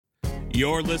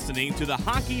You're listening to the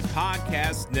Hockey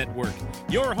Podcast Network,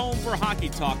 your home for hockey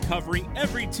talk covering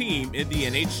every team in the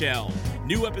NHL.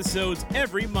 New episodes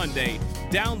every Monday.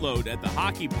 Download at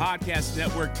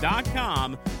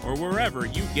thehockeypodcastnetwork.com or wherever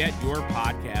you get your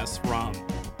podcasts from.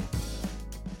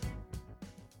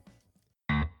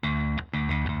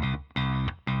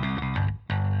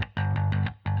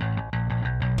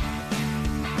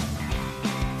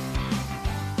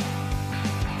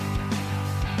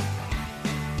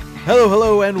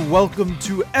 Hello, and welcome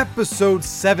to episode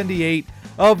 78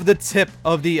 of the Tip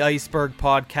of the Iceberg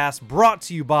podcast, brought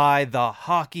to you by the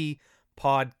Hockey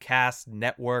Podcast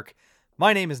Network.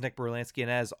 My name is Nick Berlansky,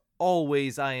 and as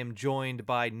always, I am joined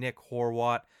by Nick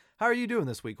Horwat. How are you doing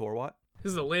this week, Horwat? This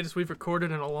is the latest we've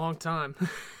recorded in a long time.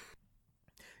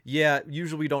 Yeah,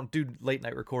 usually we don't do late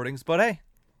night recordings, but hey.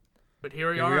 But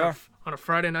here we are on a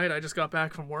Friday night. I just got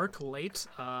back from work late,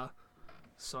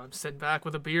 so I'm sitting back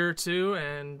with a beer or two,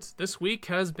 and this week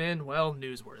has been, well,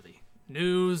 newsworthy.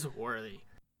 Newsworthy.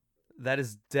 That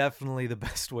is definitely the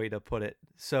best way to put it.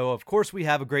 So, of course, we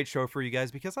have a great show for you guys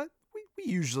because we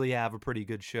usually have a pretty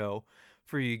good show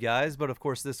for you guys. But, of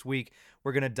course, this week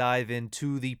we're going to dive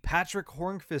into the Patrick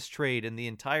Hornqvist trade and the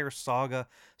entire saga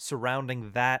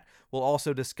surrounding that. We'll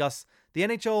also discuss the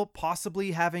NHL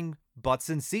possibly having butts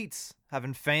in seats,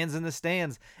 having fans in the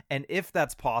stands, and if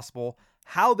that's possible,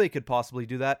 how they could possibly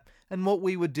do that, and what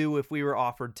we would do if we were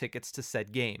offered tickets to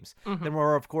said games. Then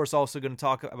we're, of course, also going to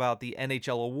talk about the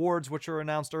NHL awards, which were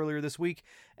announced earlier this week,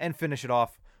 and finish it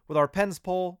off with our Pens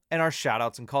poll and our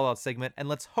shoutouts and callouts segment. And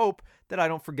let's hope that I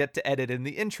don't forget to edit in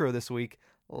the intro this week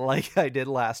like I did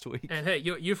last week. And hey,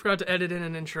 you forgot to edit in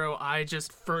an intro. I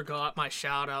just forgot my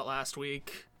shoutout last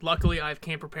week. Luckily, I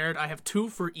came prepared. I have two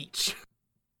for each.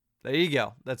 There you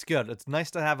go. That's good. It's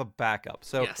nice to have a backup.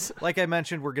 So, yes. Like I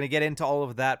mentioned, we're going to get into all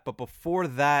of that. But before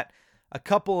that, a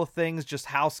couple of things, just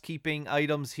housekeeping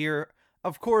items here.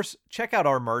 Of course, check out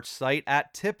our merch site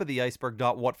at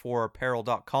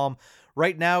tipoftheiceberg.whatforapparel.com.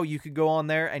 Right now, you can go on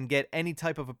there and get any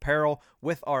type of apparel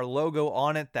with our logo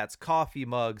on it. That's coffee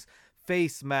mugs,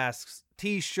 face masks,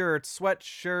 t-shirts,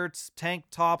 sweatshirts, tank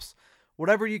tops,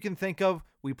 whatever you can think of.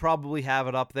 We probably have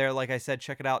it up there. Like I said,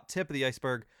 check it out,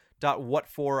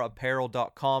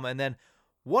 tipoftheiceberg.whatforapparel.com. And then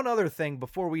one other thing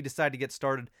before we decide to get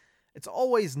started, it's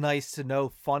always nice to know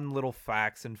fun little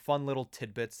facts and fun little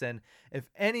tidbits. And if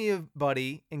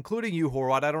anybody, including you,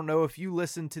 Horwat, I don't know if you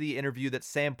listened to the interview that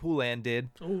Sam Poulin did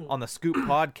on the Scoop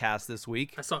podcast this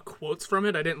week. I saw quotes from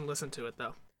it. I didn't listen to it,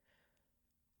 though.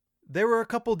 There were a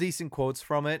couple decent quotes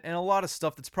from it and a lot of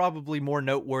stuff that's probably more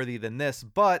noteworthy than this.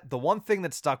 But the one thing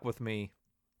that stuck with me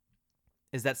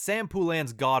is that Sam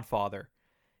Poulin's godfather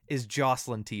is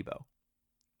Jocelyn Thibault.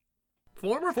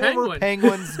 Former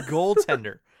Penguins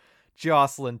goaltender,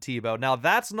 Jocelyn Thibault. Now,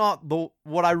 that's not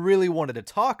what I really wanted to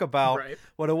talk about. Right.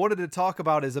 What I wanted to talk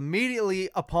about is immediately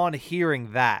upon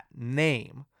hearing that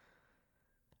name,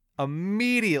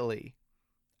 immediately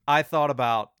I thought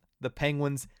about the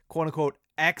Penguins, quote-unquote,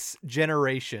 X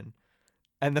generation,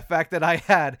 and the fact that I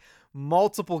had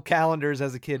multiple calendars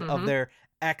as a kid of their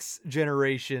X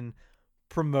generation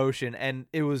promotion, and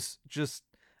it was just,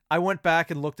 I went back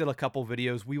and looked at a couple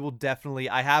videos. We will definitely,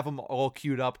 I have them all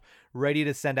queued up, ready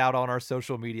to send out on our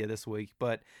social media this week.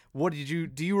 But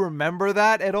do you remember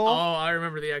that at all? Oh, I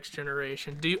remember the X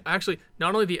generation.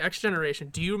 Not only the X generation,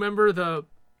 do you remember the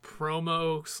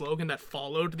promo slogan that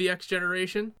followed the X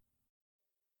generation?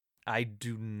 I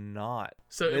do not.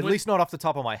 So at least not off the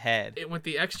top of my head. It went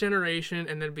the X generation,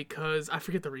 and then because I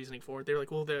forget the reasoning for it, they were like,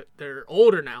 well, they're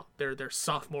older now. They're their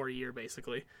sophomore year,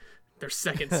 basically, their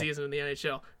second season in the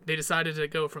NHL. They decided to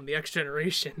go from the X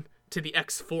generation to the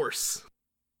X Force.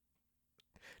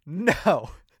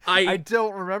 No, I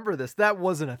don't remember this. That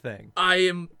wasn't a thing. I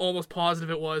am almost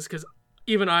positive it was, because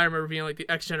even I remember being like, the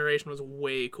X generation was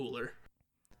way cooler.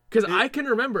 Because I can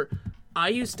remember, I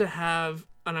used to have.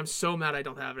 And I'm so mad I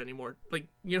don't have it anymore. Like,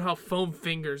 you know how foam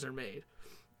fingers are made?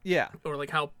 Yeah. Or like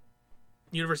how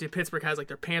University of Pittsburgh has like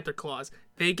their Panther claws.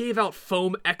 They gave out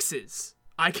foam X's.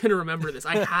 I can remember this.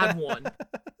 I had one.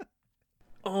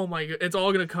 Oh my god. It's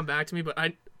all going to come back to me.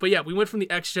 But yeah, we went from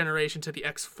the X generation to the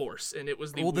X Force. And it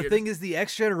was the weirdest. The thing is, the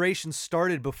X generation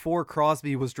started before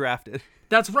Crosby was drafted.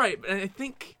 That's right. And I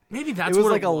think maybe that's what it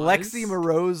was. Like Alexei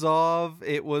Morozov.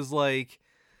 It was like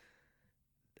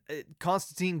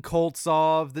Konstantin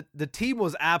Koltsov. The team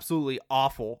was absolutely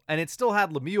awful, and it still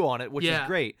had Lemieux on it, which is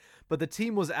great, but the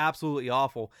team was absolutely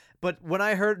awful. But when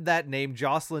I heard that name,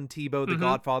 Jocelyn Thibault, the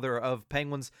godfather of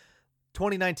Penguins,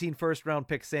 2019 first round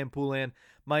pick Sam Poulin,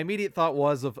 my immediate thought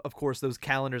was of course those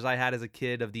calendars I had as a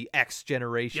kid of the X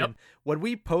generation. When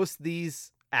we post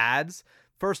these ads,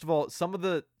 first of all, some of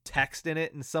the text in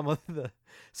it and some of the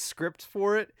script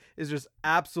for it is just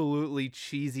absolutely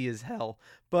cheesy as hell.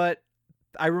 But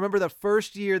I remember the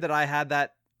first year that I had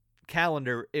that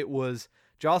calendar, it was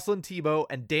Jocelyn Thibault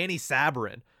and Danny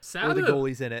Sabarin were the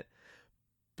goalies in it.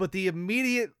 But the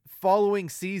immediate following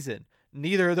season,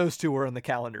 neither of those two were on the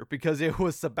calendar because it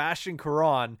was Sebastian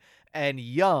Caron and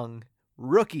young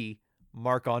rookie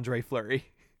Marc-Andre Fleury.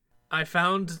 I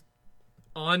found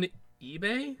on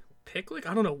eBay, Picklick,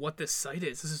 I don't know what this site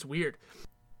is. This is weird.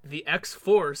 The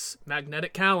X-Force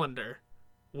magnetic calendar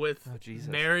with with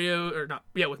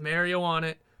Mario on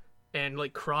it and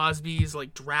like Crosby's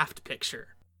like draft picture.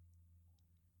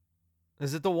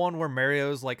 Is it the one where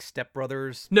Mario's like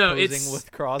stepbrothers posing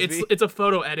with Crosby? It's a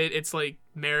photo edit. It's like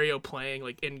Mario playing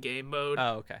like in game mode.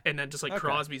 Oh, okay. And then just like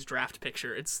Crosby's draft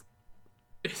picture. It's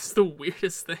the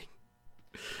weirdest thing.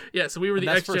 Yeah, so we were the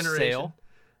X generation.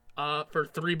 For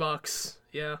 $3.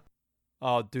 Yeah.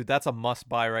 Oh, dude, that's a must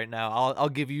buy right now. I'll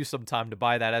give you some time to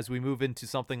buy that as we move into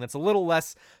something that's a little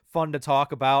less fun to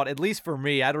talk about, at least for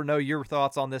me. I don't know your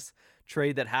thoughts on this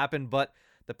trade that happened, but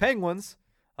the Penguins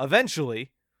eventually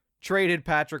traded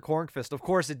Patrick Hornqvist. Of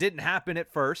course, it didn't happen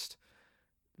at first.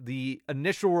 The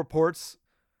initial reports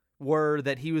were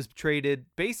that he was traded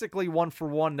basically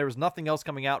 1-for-1. There was nothing else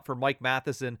coming out for Mike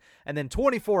Matheson. And then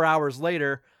 24 hours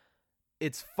later,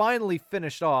 it's finally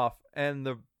finished off, and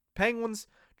the Penguins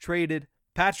traded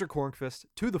Patrick Hornqvist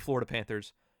to the Florida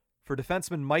Panthers for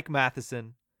defenseman Mike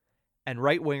Matheson and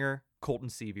right winger Colton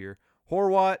Sceviour.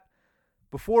 Horwat,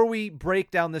 before we break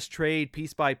down this trade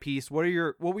piece by piece, what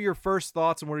were your first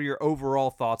thoughts and what are your overall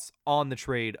thoughts on the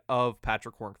trade of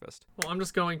Patrick Hornqvist? Well, I'm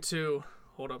just going to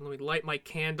hold up. Let me light my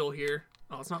candle here.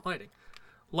 Oh, it's not lighting.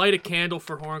 Light a candle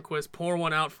for Hornqvist. Pour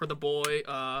one out for the boy.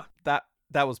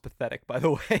 That was pathetic, by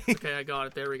the way. Okay, I got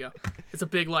it. There we go. It's a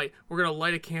big light. We're gonna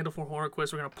light a candle for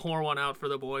Hornqvist. We're gonna pour one out for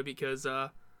the boy because,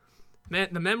 man,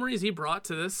 the memories he brought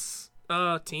to this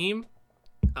team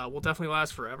will definitely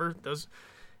last forever. Those,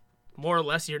 more or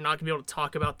less, you're not gonna be able to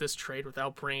talk about this trade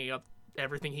without bringing up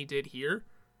everything he did here,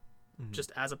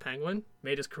 just as a Penguin.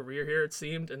 Made his career here, it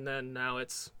seemed, and then now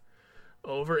it's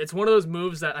over. It's one of those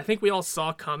moves that I think we all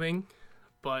saw coming,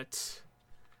 but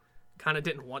kind of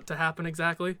didn't want to happen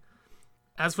exactly.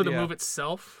 As for the move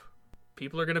itself,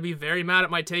 people are going to be very mad at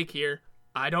my take here.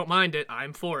 I don't mind it.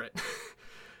 I'm for it.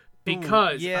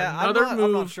 Because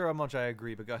I'm not sure how much I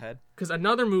agree, but go ahead. Because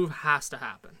another move has to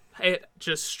happen. It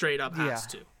just straight up has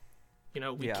to. You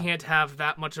know, we can't have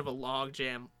that much of a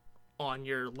logjam on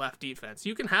your left defense.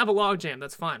 You can have a logjam.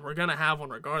 That's fine. We're going to have one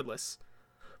regardless.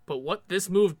 But what this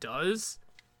move does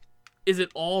is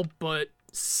it all but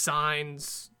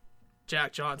signs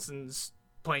Jack Johnson's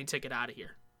plane ticket out of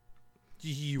here.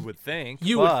 You would think.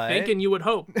 You would think and you would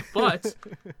hope. But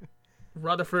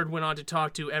Rutherford went on to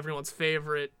talk to everyone's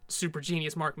favorite super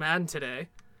genius Mark Madden today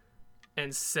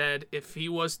and said if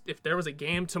there was a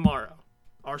game tomorrow,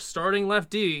 our starting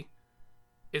left D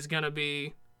is going to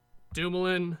be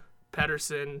Dumoulin,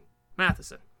 Pettersson,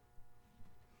 Matheson.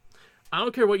 I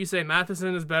don't care what you say.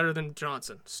 Matheson is better than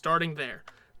Johnson. Starting there.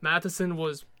 Matheson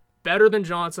was better than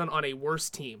Johnson on a worse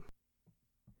team.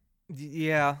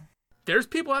 Yeah. There's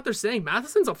people out there saying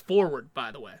Matheson's a forward,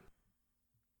 by the way.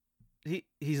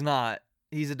 He's not.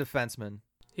 He's a defenseman.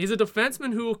 He's a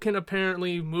defenseman who can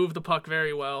apparently move the puck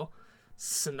very well,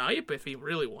 snipe if he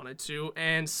really wanted to,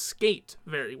 and skate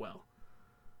very well.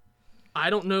 I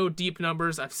don't know deep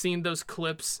numbers. I've seen those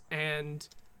clips, and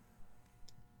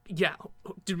yeah,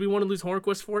 did we want to lose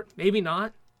Hornqvist for it? Maybe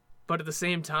not. But at the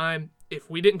same time,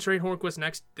 if we didn't trade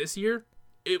Hornqvist this year,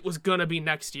 it was going to be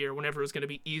next year whenever it was going to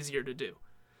be easier to do.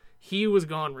 He was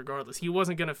gone regardless. He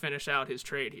wasn't going to finish out his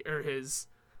trade or his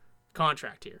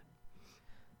contract here.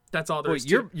 That's all there is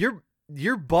to it.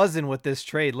 You're buzzing with this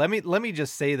trade. Let me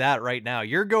just say that right now.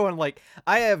 You're going like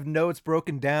I have notes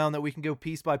broken down that we can go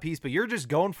piece by piece, but you're just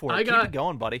going for it. Keep it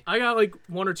going, buddy. I got like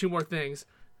one or two more things,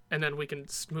 and then we can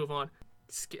move on.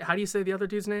 How do you say the other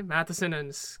dude's name? Matheson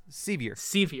and Sceviour.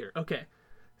 Sceviour. Okay,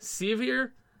 Sceviour.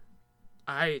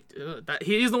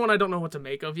 He's the one I don't know what to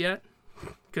make of yet,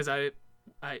 because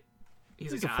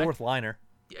he's a fourth liner.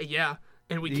 Yeah,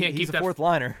 and we can't keep that fourth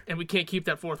liner, and we can't keep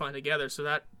that fourth line together.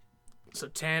 So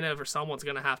Tanev or someone's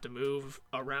gonna have to move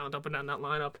around up and down that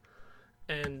lineup.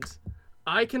 And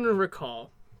I can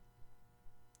recall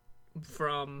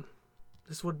from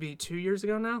this would be 2 years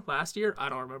ago now, last year, I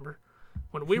don't remember,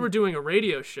 when we were doing a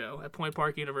radio show at Point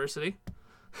Park University.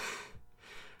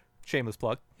 Shameless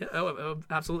plug. Yeah,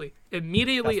 absolutely.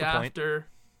 Immediately after,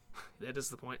 that is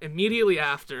the point. Immediately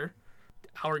after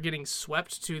our getting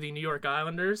swept to the New York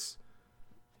Islanders,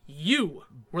 you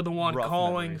were the one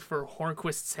calling for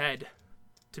Hornqvist's head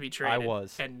to be traded. I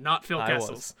was. And not Phil I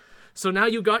Kessels. was. So now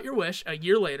you got your wish a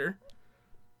year later.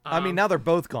 I mean, now they're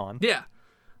both gone. Yeah.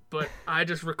 But I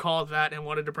just recalled that and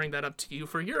wanted to bring that up to you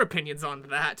for your opinions on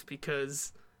that,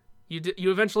 because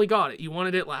you eventually got it. You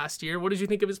wanted it last year. What did you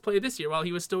think of his play this year while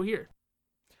he was still here?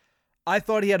 I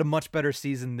thought he had a much better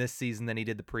season this season than he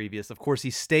did the previous. Of course, he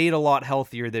stayed a lot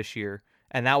healthier this year,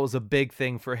 and that was a big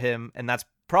thing for him, and that's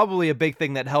probably a big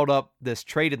thing that held up this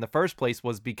trade in the first place,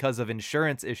 was because of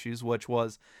insurance issues, which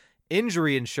was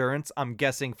injury insurance, I'm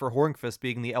guessing, for Hornqvist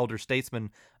being the elder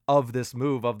statesman of this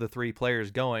move, of the three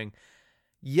players going.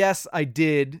 Yes, I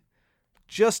did,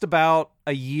 just about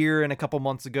a year and a couple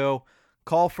months ago,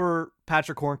 call for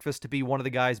Patrick Hornqvist to be one of the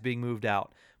guys being moved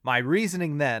out. My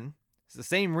reasoning then is the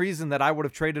same reason that I would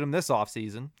have traded him this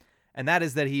offseason, and that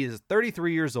is that he is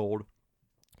 33 years old.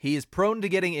 He is prone to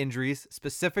getting injuries,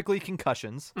 specifically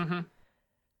concussions,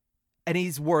 and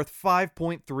he's worth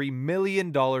 $5.3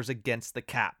 million against the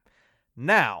cap.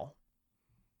 Now,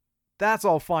 that's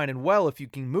all fine and well if you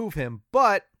can move him,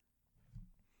 but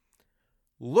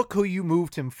look who you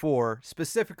moved him for,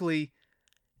 specifically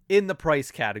in the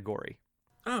price category.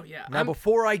 Oh, yeah. Now,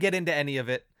 before I get into any of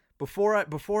it, before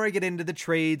I get into the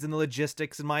trades and the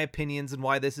logistics and my opinions and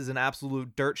why this is an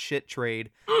absolute dirt shit trade,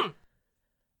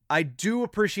 I do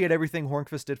appreciate everything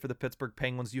Hornqvist did for the Pittsburgh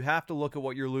Penguins. You have to look at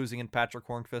what you're losing in Patrick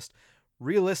Hornqvist.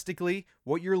 Realistically,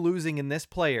 what you're losing in this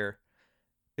player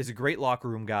is a great locker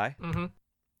room guy,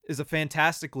 is a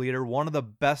fantastic leader, one of the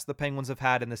best the Penguins have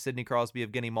had in the Sidney Crosby,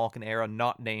 Evgeny Malkin era,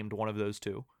 not named one of those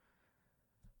two.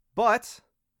 But,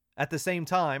 at the same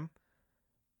time,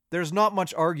 there's not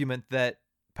much argument that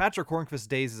Patrick Hornqvist's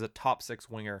days as a top six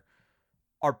winger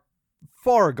are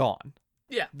far gone.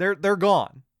 Yeah. They're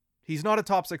gone. He's not a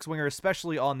top six winger,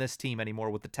 especially on this team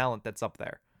anymore with the talent that's up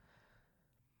there.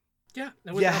 Yeah.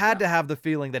 You had to have the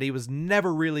feeling that he was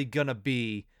never really going to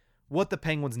be what the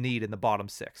Penguins need in the bottom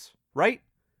six, right?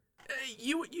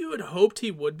 You had hoped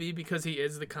he would be, because he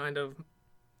is the kind of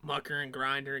mucker and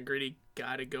grinder and gritty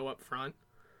guy to go up front,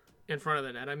 in front of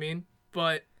the net, I mean.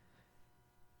 But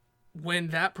when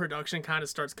that production kind of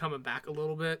starts coming back a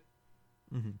little bit,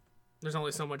 there's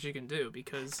only so much you can do,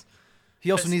 because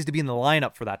he also needs to be in the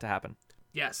lineup for that to happen.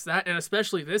 Yes, that, and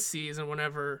especially this season,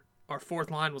 whenever our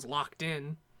fourth line was locked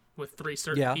in with three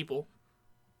certain people,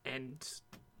 and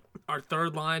our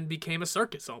third line became a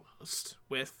circus almost,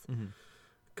 with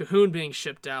Cahoon being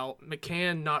shipped out,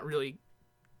 McCann not really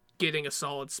getting a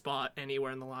solid spot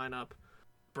anywhere in the lineup,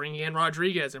 bringing in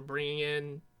Rodriguez and bringing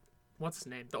in, what's his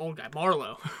name, the old guy,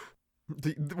 Marlowe.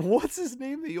 What's his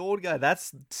name? The old guy.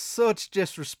 That's such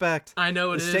disrespect. I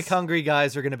know it is. The stick-hungry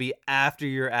guys are going to be after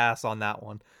your ass on that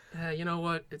one. You know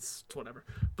what? It's whatever.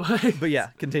 But yeah,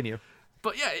 continue.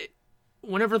 But yeah,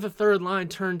 whenever the third line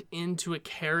turned into a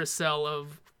carousel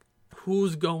of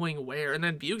who's going where, and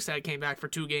then Bukestad came back for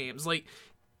 2 games, like,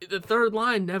 the third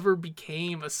line never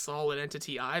became a solid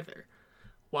entity either.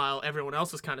 While everyone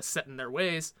else was kind of set in their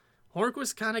ways,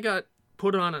 Hornqvist kind of got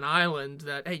put on an island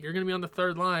that, hey, you're going to be on the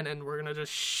third line and we're going to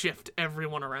just shift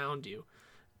everyone around you.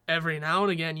 Every now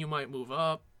and again, you might move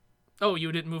up. Oh,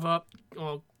 you didn't move up?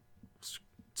 Well,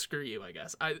 screw you, I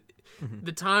guess.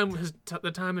 The time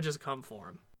had just come for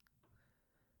him.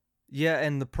 Yeah,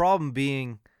 and the problem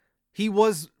being, he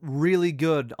was really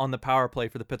good on the power play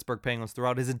for the Pittsburgh Penguins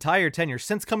throughout his entire tenure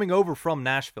since coming over from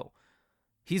Nashville.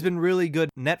 He's been really good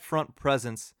net front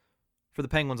presence for the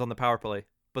Penguins on the power play.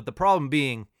 But the problem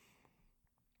being,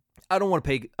 I don't want to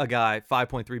pay a guy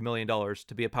 $5.3 million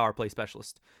to be a power play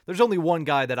specialist. There's only one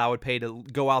guy that I would pay to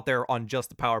go out there on just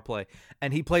the power play,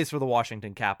 and he plays for the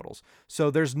Washington Capitals.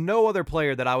 So there's no other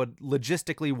player that I would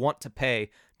logistically want to pay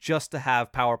just to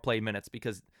have power play minutes,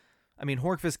 because, I mean,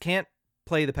 Hornqvist can't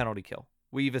play the penalty kill.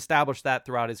 We've established that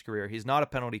throughout his career. He's not a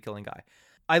penalty killing guy.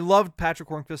 I loved Patrick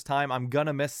Hornqvist's time. I'm going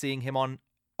to miss seeing him on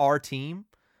our team,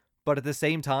 but at the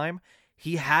same time,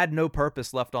 he had no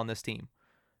purpose left on this team.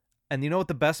 And you know what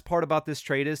the best part about this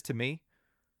trade is to me?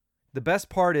 The best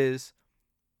part is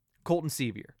Colton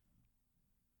Sevier.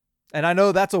 And I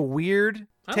know that's a weird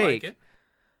take. I like it.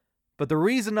 But the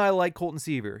reason I like Colton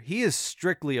Sevier, he is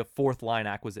strictly a fourth line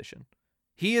acquisition.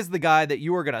 He is the guy that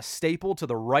you are going to staple to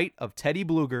the right of Teddy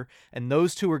Bluger, and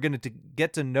those two are going to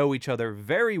get to know each other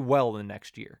very well in the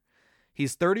next year.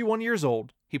 He's 31 years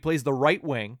old. He plays the right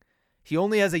wing. He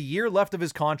only has a year left of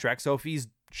his contract, so if he's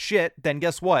shit, then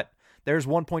guess what? There's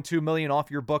 $1.2 million off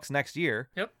your books next year.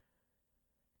 Yep.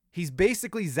 He's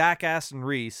basically Zach Aston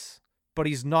Reese, but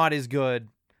he's not as good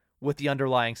with the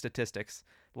underlying statistics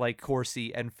like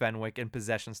Corsi and Fenwick and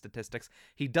possession statistics.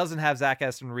 He doesn't have Zach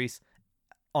Aston Reese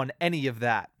on any of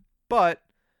that, but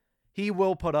he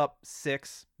will put up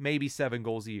 6, maybe 7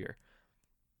 goals a year.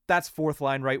 That's fourth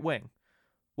line right wing.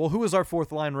 Well, who is our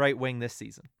fourth line right wing this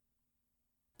season?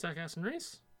 Zach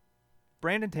Aston-Reese?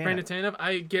 Brandon Tanev. Brandon Tanev?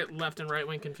 I get left and right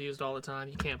wing confused all the time.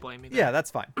 You can't blame me there. Yeah, that's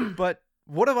fine. But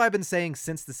what have I been saying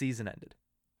since the season ended?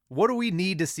 What do we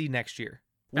need to see next year?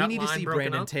 We need to see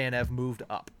Brandon Tanev moved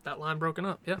up. That line broken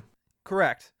up, yeah.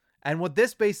 Correct. And what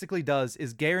this basically does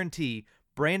is guarantee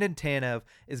Brandon Tanev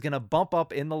is going to bump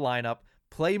up in the lineup,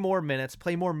 play more minutes,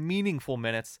 play more meaningful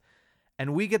minutes,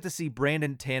 and we get to see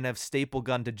Brandon Tanev staple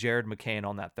gun to Jared McCann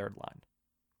on that third line.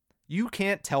 You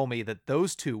can't tell me that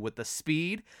those two, with the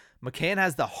speed, McCann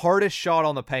has the hardest shot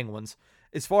on the Penguins,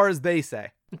 as far as they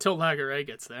say. Until Laguerre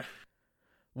gets there.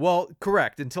 Well,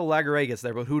 correct, until Laguerre gets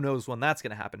there, but who knows when that's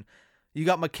going to happen. You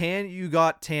got McCann, you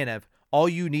got Tanev. All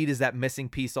you need is that missing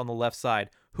piece on the left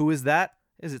side. Who is that?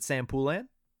 Is it Sam Poulin?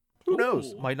 Who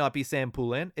knows? Might not be Sam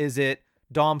Poulin. Is it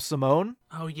Dom Simone?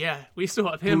 Oh, yeah. We still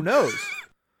have him. Who knows?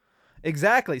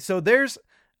 Exactly. So there's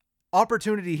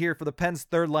opportunity here for the Pens'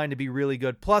 third line to be really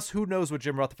good. Plus, who knows what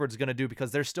Jim Rutherford's going to do,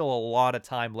 because there's still a lot of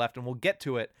time left, and we'll get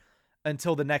to it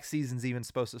until the next season's even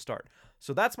supposed to start.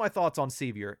 So that's my thoughts on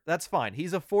Sevier. That's fine.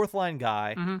 He's a fourth line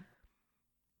guy. Mm-hmm.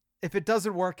 If it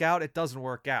doesn't work out, it doesn't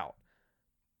work out.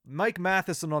 Mike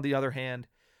Matheson, on the other hand,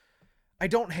 I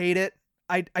don't hate it.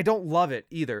 I don't love it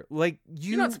either. Like,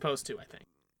 you're not supposed to, I think.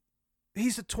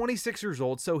 He's 26 years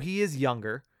old, so he is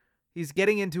younger. He's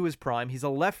getting into his prime. He's a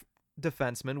left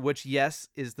defenseman, which, yes,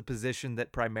 is the position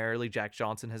that primarily Jack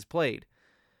Johnson has played.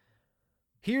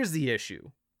 Here's the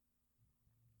issue.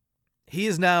 He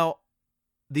is now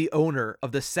the owner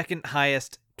of the second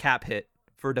highest cap hit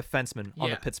for a defenseman on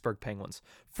the Pittsburgh Penguins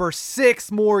for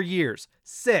 6 more years.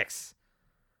 6.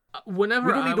 We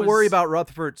don't need to worry about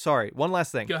Rutherford. Sorry, one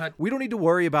last thing. Go ahead. We don't need to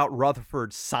worry about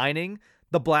Rutherford signing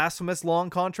the blasphemous long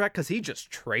contract because he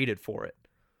just traded for it.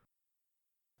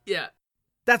 Yeah.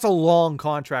 That's a long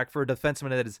contract for a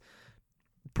defenseman that is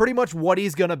pretty much what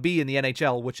he's going to be in the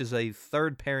NHL, which is a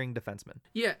third pairing defenseman.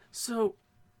 Yeah, so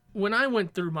when I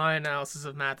went through my analysis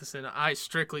of Matheson, I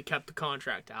strictly kept the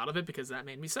contract out of it because that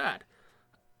made me sad.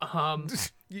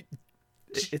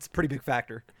 It's a pretty big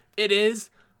factor. It is,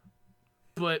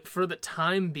 but for the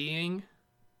time being,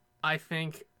 I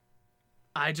think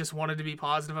I just wanted to be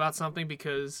positive about something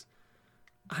because,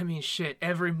 I mean, shit,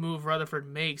 every move Rutherford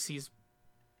makes, he's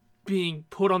being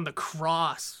put on the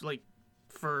cross, like,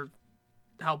 for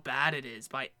how bad it is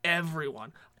by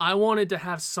everyone. I wanted to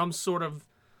have some sort of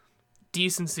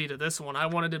decency to this one. I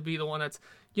wanted to be the one that's,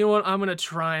 you know what, I'm going to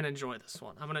try and enjoy this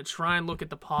one. I'm going to try and look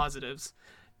at the positives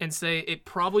and say it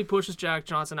probably pushes Jack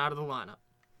Johnson out of the lineup.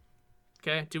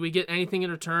 Okay, do we get anything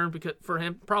in return for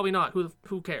him? Probably not.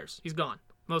 Who cares? He's gone,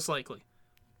 most likely.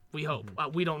 We hope.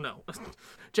 We don't know.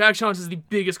 Jack Johnson is the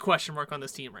biggest question mark on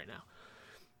this team right now.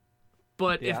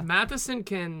 But if Matheson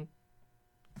can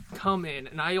come in,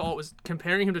 and I always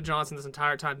comparing him to Johnson this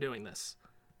entire time doing this,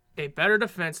 a better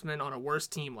defenseman on a worse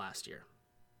team last year.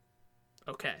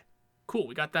 Okay, cool.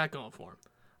 We got that going for him.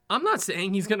 I'm not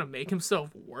saying he's going to make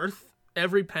himself worth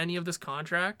every penny of this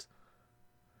contract.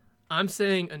 I'm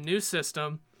saying a new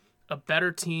system, a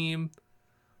better team,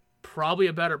 probably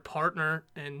a better partner,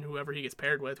 and whoever he gets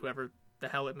paired with, whoever the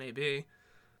hell it may be.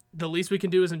 The least we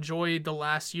can do is enjoy the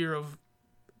last year of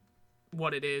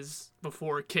what it is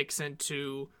before it kicks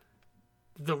into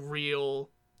the real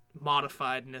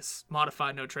modified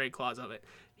no trade clause of it.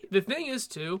 The thing is,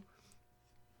 too,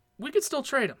 we could still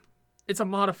trade him. It's a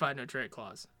modified no trade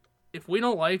clause. If we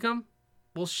don't like him,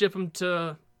 we'll ship him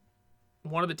to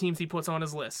one of the teams he puts on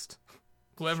his list.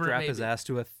 Whoever Strap his ass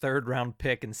to a 3rd round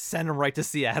pick and send him right to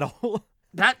Seattle.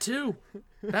 That too.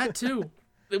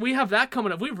 We have that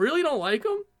coming up. If we really don't like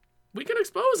him, we can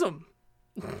expose him.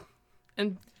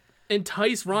 And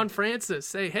entice Ron Francis.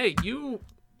 Say, hey, you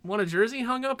want a jersey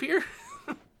hung up here?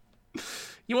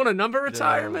 You want a number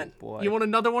retirement? Oh, you want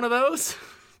another one of those?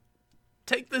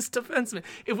 Take this defenseman.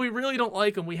 If we really don't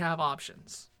like him, we have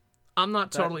options. I'm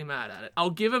not totally mad at it. I'll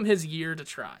give him his year to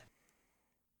try.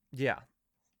 Yeah.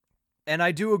 And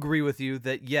I do agree with you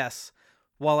that, yes,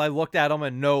 while I looked at him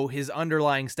and know his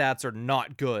underlying stats are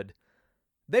not good,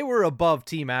 they were above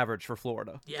team average for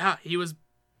Florida. Yeah,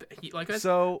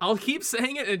 I'll keep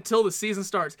saying it until the season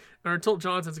starts, or until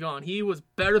Johnson's gone. He was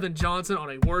better than Johnson on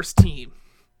a worse team.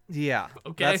 Yeah.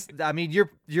 Okay.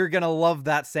 You're going to love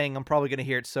that saying. I'm probably going to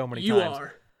hear it so many times. You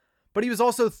are. But he was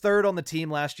also 3rd on the team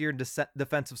last year in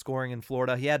defensive scoring in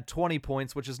Florida. He had 20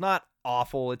 points, which is not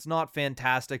awful. It's not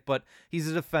fantastic, but he's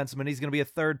a defenseman. He's going to be a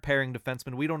 3rd pairing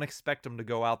defenseman. We don't expect him to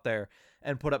go out there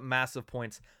and put up massive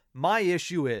points. My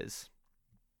issue is,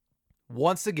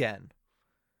 once again,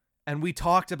 and we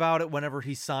talked about it whenever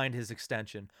he signed his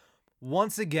extension,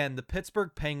 once again, the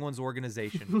Pittsburgh Penguins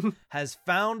organization has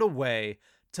found a way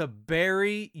to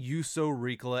bury Juuso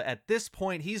Riikola. At this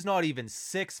point, he's not even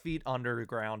 6 feet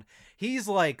underground. He's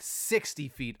like 60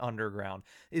 feet underground.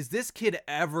 Is this kid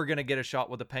ever going to get a shot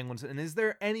with the Penguins? And is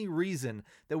there any reason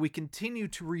that we continue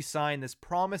to re-sign this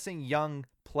promising young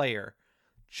player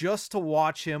just to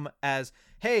watch him as,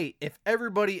 hey, if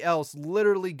everybody else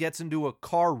literally gets into a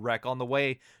car wreck on the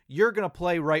way, you're going to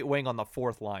play right wing on the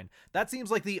fourth line? That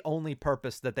seems like the only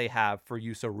purpose that they have for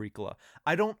Juuso Riikola.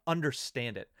 I don't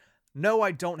understand it. No,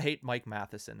 I don't hate Mike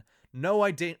Matheson. No,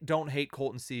 I don't hate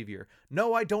Colton Sevier.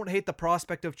 No, I don't hate the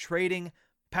prospect of trading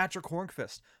Patrick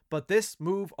Hornqvist. But this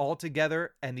move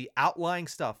altogether and the outlying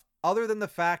stuff, other than the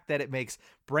fact that it makes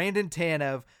Brandon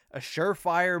Tanev a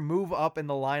surefire move up in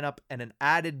the lineup and an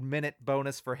added minute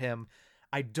bonus for him,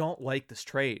 I don't like this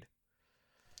trade.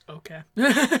 Okay.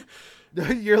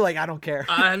 You're like, I don't care.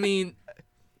 I mean,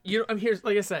 I'm here.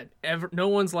 Like I said, no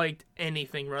one's liked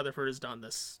anything Rutherford has done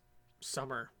this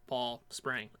summer, fall,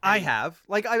 spring. I have.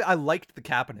 Like, I liked the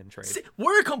Kapanen trade. See,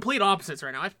 we're complete opposites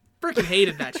right now. I freaking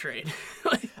hated that trade.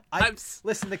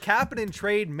 Listen, the Kapanen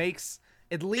trade makes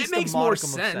at least it makes a more modicum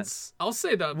of sense. I'll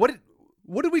say that.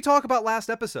 What did we talk about last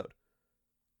episode?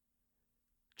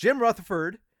 Jim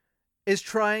Rutherford is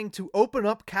trying to open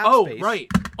up cap space right.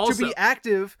 Also, to be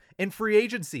active in free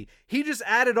agency. He just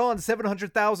added on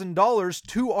 $700,000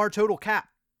 to our total cap.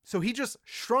 So he just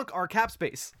shrunk our cap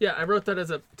space. Yeah, I wrote that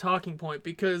as a talking point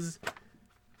because,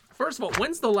 first of all,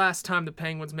 when's the last time the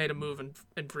Penguins made a move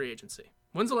in free agency?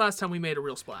 When's the last time we made a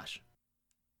real splash?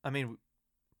 I mean,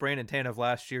 Brandon Tanev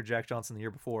last year, Jack Johnson the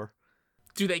year before.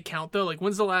 Do they count, though? Like,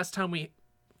 when's the last time we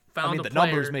found a the player?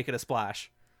 numbers make it a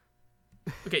splash.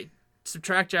 Okay,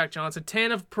 subtract Jack Johnson.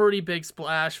 Tanev, pretty big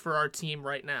splash for our team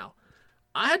right now.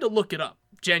 I had to look it up,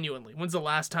 genuinely. When's the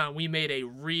last time we made a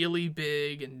really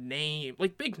big name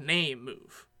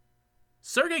move?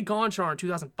 Sergei Gonchar in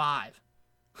 2005.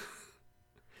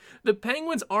 The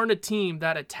Penguins aren't a team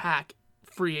that attack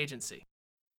free agency.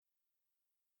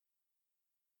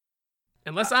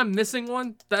 Unless I'm missing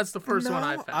one, that's the first one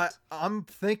I've found. I'm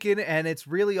thinking, and it's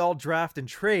really all draft and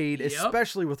trade, Yep.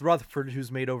 especially with Rutherford,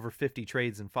 who's made over 50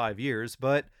 trades in 5 years.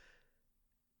 But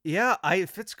yeah,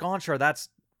 if it's Gonchar, that's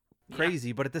crazy.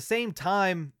 Yeah. But at the same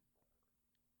time,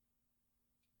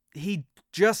 he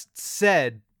just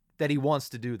said that he wants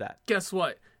to do that. Guess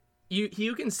what?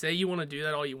 You can say you want to do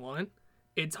that all you want.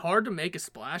 It's hard to make a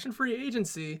splash in free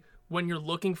agency when you're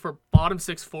looking for bottom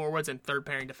six forwards and third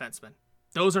pairing defensemen.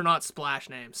 Those are not splash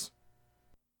names.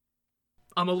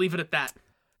 I'm going to leave it at that.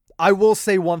 I will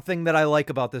say one thing that I like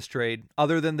about this trade,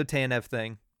 other than the Tanev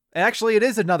thing. Actually, it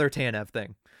is another Tanev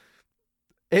thing.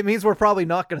 It means we're probably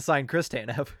not going to sign Chris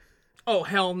Tanev. Oh,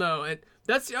 hell no. And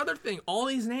that's the other thing. All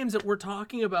these names that we're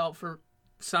talking about for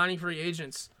signing free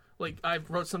agents, like I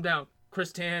wrote some down.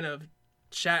 Chris Tanev,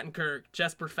 Shattenkirk,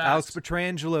 Jesper Fast. Alex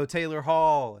Pietrangelo, Taylor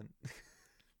Hall. And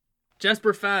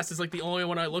Jesper Fast is like the only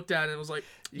one I looked at and was like,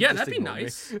 yeah, that'd be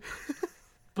nice.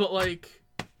 But like,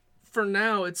 for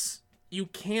now, you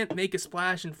can't make a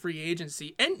splash in free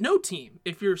agency, and no team,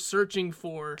 if you're searching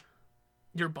for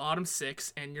your bottom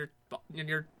six and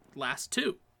your last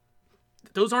two.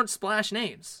 Those aren't splash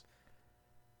names.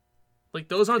 Like,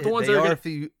 those aren't the ones that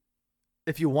are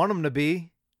if you want them to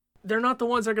be. They're not the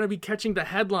ones that are going to be catching the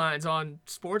headlines on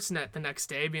Sportsnet the next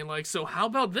day, being like, so how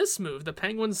about this move? The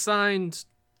Penguins signed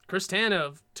Chris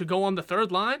Tanev to go on the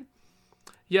third line?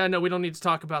 Yeah, no, we don't need to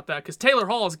talk about that because Taylor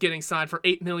Hall is getting signed for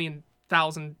 $8 million. I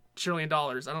don't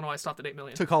know why I stopped at $8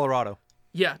 million. To Colorado.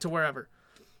 Yeah, to wherever.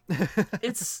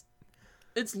 It's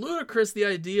ludicrous, the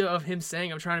idea of him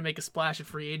saying I'm trying to make a splash at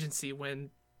free agency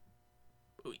when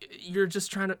you're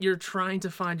trying to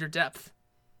find your depth.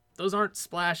 Those aren't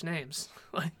splash names.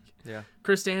 Like, yeah.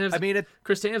 Chris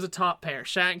Tanev's a top pair.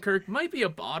 Shattenkirk might be a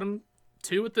bottom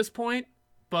two at this point,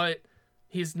 but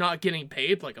he's not getting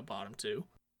paid like a bottom two.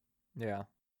 Yeah.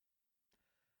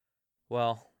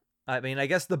 Well, I mean, I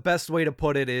guess the best way to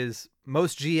put it is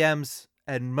most GMs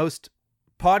and most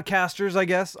podcasters, I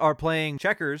guess, are playing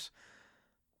checkers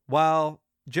while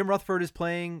Jim Rutherford is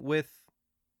playing with,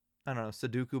 I don't know,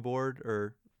 Sudoku board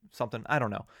or something. I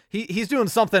don't know. He's doing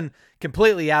something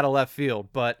completely out of left field,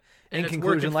 but in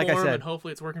conclusion, like I said, and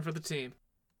hopefully it's working for the team.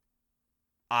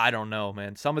 I don't know,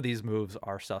 man. Some of these moves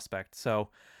are suspect. So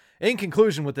in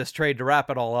conclusion with this trade, to wrap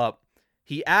it all up,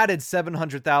 he added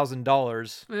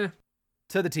 $700,000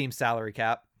 to the team's salary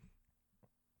cap.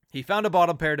 He found a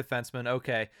bottom pair defenseman.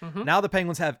 Okay. Mm-hmm. Now the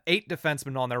Penguins have 8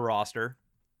 defensemen on their roster.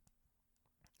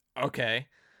 Okay.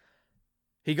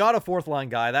 He got a fourth line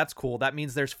guy. That's cool. That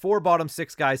means there's 4 bottom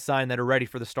 6 guys signed that are ready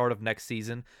for the start of next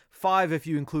season. 5 if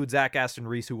you include Zach Aston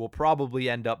Reese, who will probably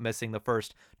end up missing the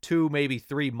first 2, maybe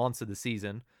 3 months of the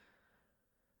season.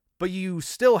 But you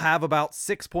still have about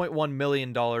 $6.1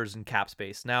 million in cap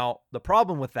space. Now, the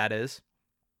problem with that is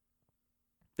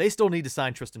they still need to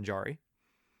sign Tristan Jarry.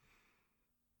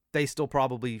 They still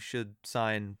probably should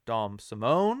sign Dom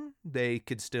Simone. They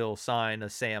could still sign a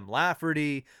Sam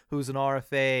Lafferty, who's an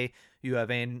RFA. You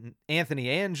have Anthony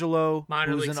Angelo,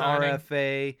 who's an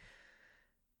RFA.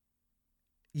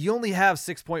 You only have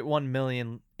 $6.1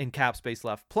 million in cap space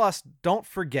left. Plus, don't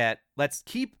forget, let's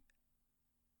keep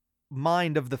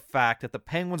mind of the fact that the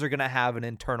Penguins are going to have an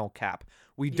internal cap.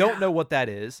 We don't know what that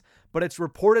is, but it's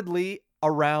reportedly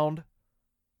around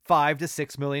 $5 to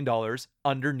 $6 million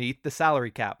underneath the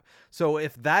salary cap. So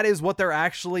if that is what they're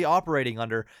actually operating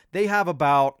under, they have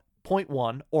about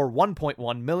 $0.1 or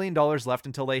 $1.1 million left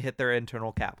until they hit their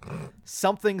internal cap.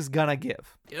 Something's gonna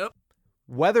give. Yep.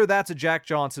 Whether that's a Jack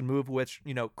Johnson move, which,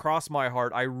 cross my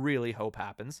heart, I really hope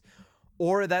happens,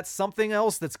 or that's something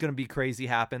else that's gonna be crazy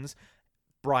happens.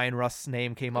 Brian Rust's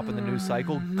name came up in the news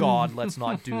cycle. God, let's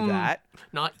not do that.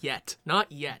 Not yet.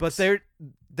 But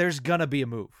there's gonna be a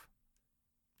move.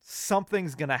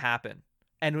 Something's going to happen.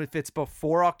 And if it's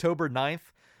before October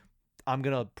 9th, I'm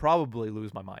going to probably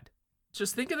lose my mind.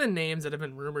 Just think of the names that have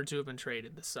been rumored to have been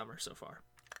traded this summer so far.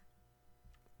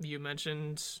 You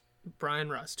mentioned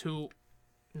Brian Rust, who,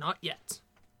 not yet.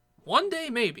 One day,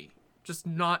 maybe. Just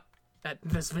not at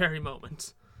this very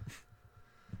moment.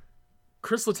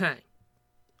 Chris Letang.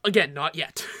 Again, not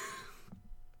yet.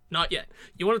 Not yet.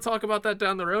 You want to talk about that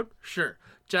down the road? Sure.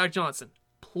 Jack Johnson,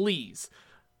 please.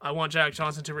 I want Jack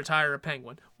Johnson to retire a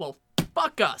Penguin. Well,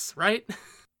 fuck us, right?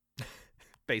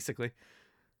 Basically.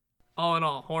 All in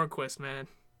all, Hornqvist, man.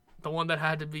 The one that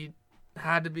had to be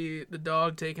the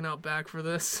dog taken out back for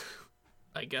this.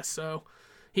 I guess so.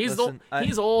 He's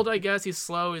old, I guess. He's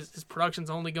slow. His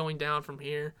production's only going down from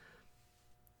here.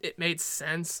 It made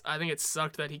sense. I think it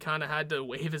sucked that he kind of had to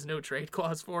waive his no trade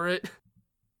clause for it.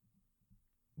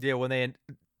 Yeah, when they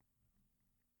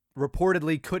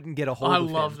reportedly couldn't get a hold of him.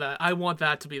 I love that. I want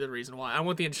that to be the reason why. I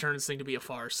want the insurance thing to be a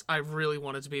farce. I really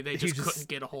want it to be. They just couldn't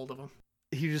get a hold of him.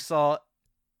 He just saw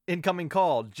incoming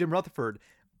call. Jim Rutherford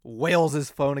wails his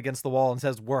phone against the wall and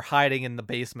says, "We're hiding in the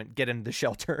basement. Get into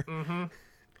shelter."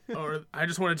 Mm-hmm. Or I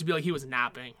just wanted it to be like he was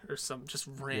napping or some just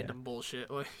random bullshit.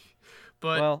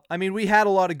 But well, I mean, we had a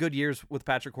lot of good years with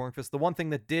Patrick Hornqvist. The one thing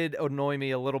that did annoy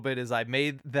me a little bit is I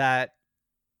made that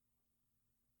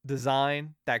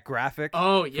design, that graphic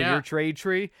for your trade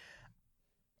tree,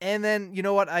 and then you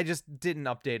know what, I just didn't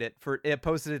update it. It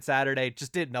posted it Saturday,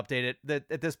 just didn't update it. That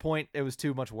at this point it was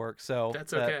too much work, so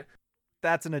that's okay.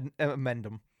 That's an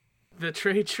amendum. The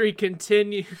trade tree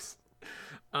continues.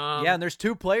 And there's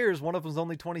 2 players, one of them's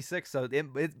only 26, so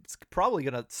it's probably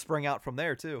gonna spring out from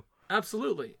there too.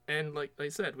 Absolutely. And like I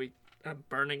said, I'm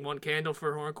burning one candle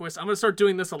for Hornqvist. I'm going to start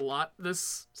doing this a lot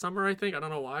this summer, I think. I don't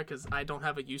know why, because I don't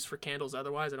have a use for candles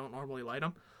otherwise. I don't normally light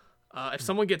them. If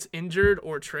someone gets injured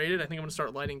or traded, I think I'm going to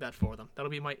start lighting that for them. That'll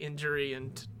be my injury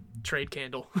and trade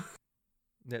candle.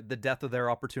 The death of their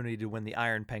opportunity to win the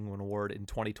Iron Penguin Award in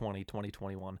 2020,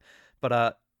 2021.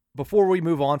 But before we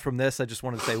move on from this, I just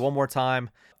wanted to say one more time,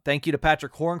 thank you to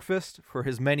Patrick Hornqvist for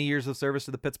his many years of service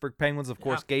to the Pittsburgh Penguins. Of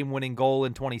course, game-winning goal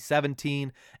in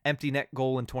 2017, empty net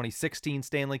goal in 2016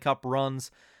 Stanley Cup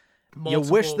runs. You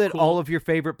wish that all of your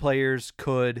favorite players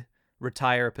could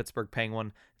retire a Pittsburgh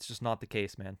Penguin. It's just not the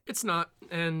case, man. It's not.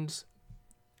 And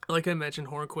like I mentioned,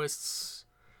 Hornqvist's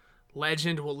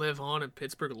legend will live on in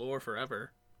Pittsburgh lore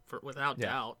forever, without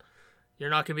doubt. You're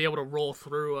not going to be able to roll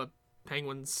through a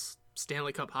Penguins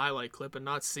Stanley Cup highlight clip and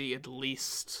not see at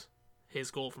least his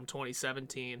goal from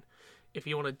 2017. If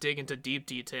you want to dig into deep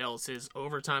details, his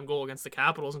overtime goal against the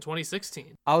Capitals in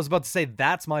 2016. I was about to say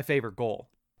that's my favorite goal.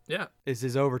 Yeah. Is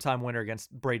his overtime winner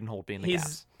against Braden Holtby in the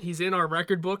Caps. He's in our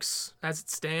record books as it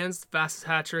stands, the fastest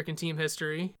hat trick in team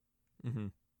history. Mm-hmm.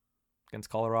 Against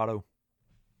Colorado.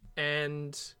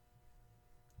 And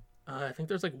I think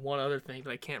there's like one other thing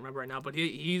that I can't remember right now, but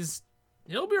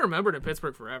he'll be remembered in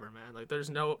Pittsburgh forever, man. Like there's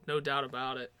no doubt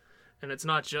about it. And it's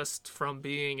not just from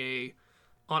being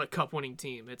on a cup-winning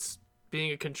team. It's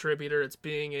being a contributor. It's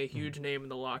being a huge name in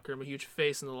the locker room, a huge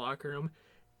face in the locker room,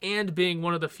 and being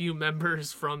one of the few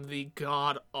members from the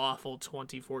god-awful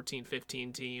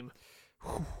 2014-15 team.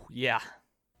 Yeah.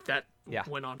 That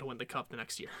went on to win the cup the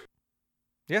next year.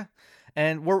 Yeah.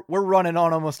 And we're running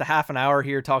on almost a half an hour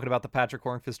here talking about the Patrick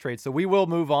Hornqvist trade, so we will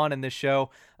move on in this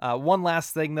show. One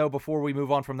last thing, though, before we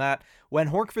move on from that. When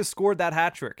Hornqvist scored that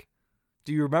hat trick,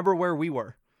 do you remember where we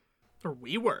were? Or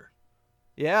we were?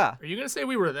 Yeah. Are you going to say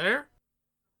we were there?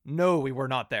 No, we were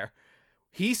not there.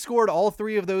 He scored all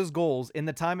 3 of those goals in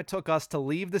the time it took us to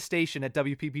leave the station at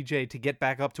WPPJ to get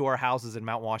back up to our houses in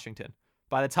Mount Washington.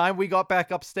 By the time we got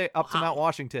back up to Mount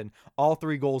Washington, all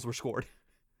 3 goals were scored.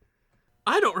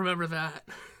 I don't remember that.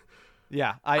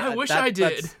 Yeah. I wish I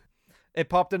did. It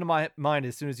popped into my mind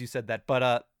as soon as you said that.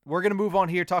 But we're going to move on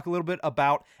here, talk a little bit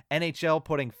about NHL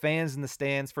putting fans in the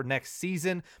stands for next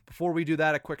season. Before we do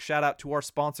that, a quick shout out to our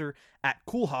sponsor at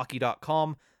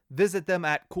coolhockey.com. Visit them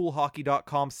at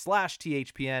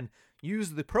coolhockey.com/THPN.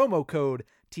 Use the promo code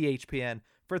THPN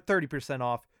for 30%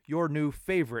 off your new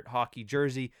favorite hockey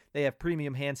jersey. They have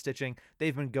premium hand stitching.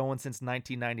 They've been going since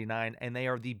 1999, and they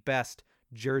are the best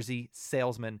jersey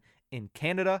salesman in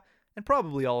Canada and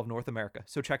probably all of North America.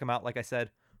 So check them out, like I said,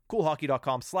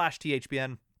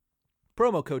 coolhockey.com/THPN.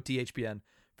 Promo code THPN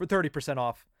for 30%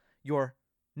 off your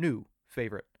new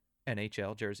favorite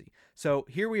NHL jersey. So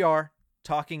here we are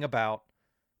talking about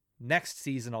next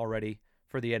season already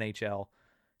for the NHL.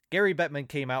 Gary Bettman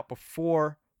came out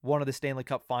before one of the Stanley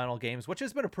Cup final games, which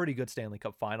has been a pretty good Stanley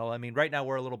Cup final. I mean, right now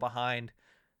we're a little behind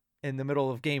in the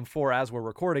middle of Game 4 as we're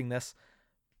recording this.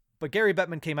 But Gary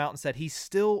Bettman came out and said he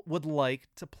still would like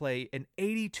to play an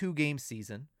 82-game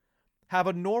season, have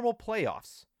a normal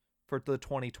playoffs for the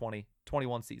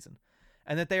 2020-21 season,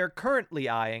 and that they are currently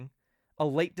eyeing a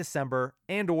late December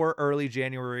and or early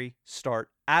January start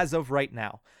as of right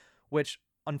now, which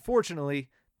unfortunately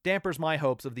dampers my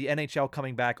hopes of the NHL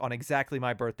coming back on exactly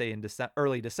my birthday in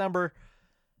early December,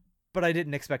 but I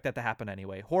didn't expect that to happen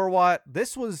anyway. Horwat,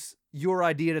 this was your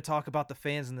idea to talk about the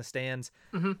fans in the stands.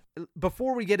 Mm-hmm.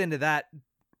 Before we get into that,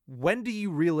 when do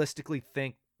you realistically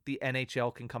think the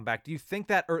NHL can come back? Do you think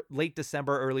that late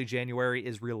December, early January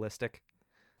is realistic?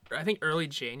 I think early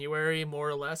January, more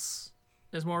or less,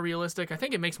 is more realistic. I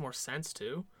think it makes more sense,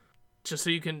 too. Just so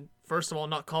you can, first of all,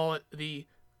 not call it the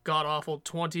god-awful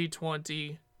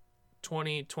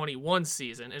 2020-2021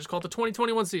 season. And just call it the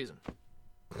 2021 season.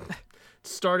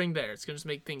 Starting there. It's going to just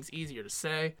make things easier to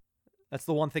say. That's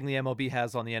the one thing the MLB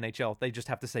has on the NHL. They just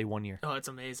have to say 1 year. Oh, it's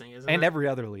amazing, isn't it? And every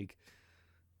other league.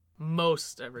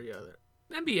 Most every other.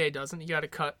 NBA doesn't. You got to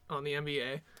cut on the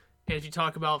NBA. And if you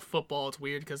talk about football, it's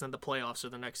weird because then the playoffs are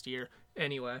the next year.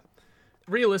 Anyway,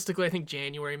 realistically, I think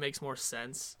January makes more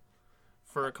sense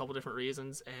for a couple different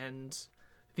reasons. And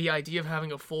the idea of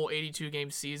having a full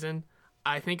 82-game season,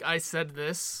 I think I said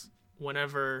this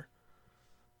whenever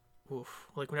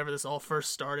this all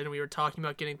first started and we were talking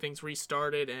about getting things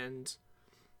restarted and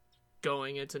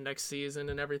going into next season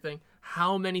and everything.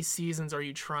 How many seasons are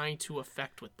you trying to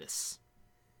affect with this?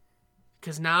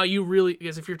 Because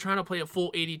if you're trying to play a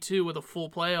full 82 with a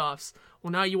full playoffs, well,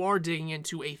 now you are digging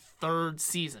into a third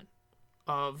season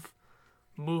of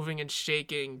moving and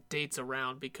shaking dates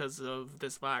around because of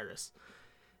this virus.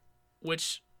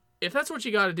 Which, if that's what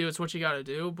you got to do, it's what you got to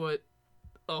do. But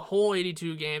a whole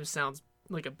 82 games sounds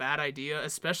like a bad idea,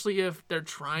 especially if they're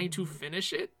trying to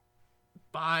finish it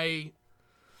by,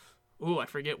 I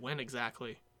forget when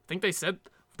exactly. I think they said,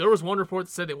 there was one report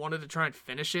that said they wanted to try and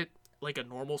finish it like a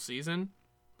normal season,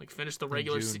 like finish the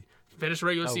regular season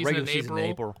in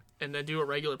April, and then do a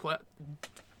regular play.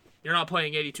 You're not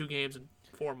playing 82 games in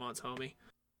 4 months, homie.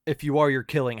 If you are, you're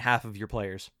killing half of your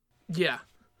players. Yeah.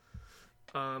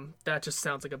 That just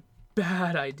sounds like a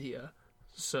bad idea.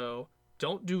 So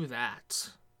don't do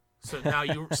that. So now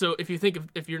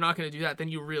if you're not going to do that, then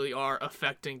you really are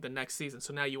affecting the next season.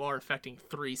 So now you are affecting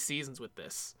 3 seasons with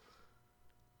this.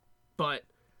 But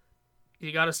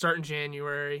you got to start in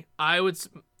January.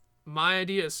 My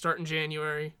idea is start in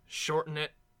January, shorten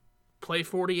it, play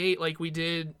 48 like we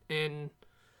did in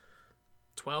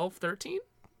 12, 13?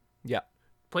 Yeah.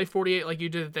 Play 48 like you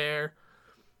did there.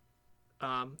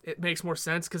 It makes more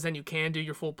sense because then you can do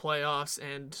your full playoffs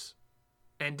and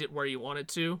end it where you want it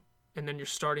to, and then you're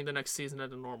starting the next season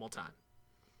at a normal time.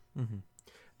 Mm-hmm.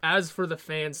 As for the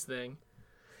fans thing,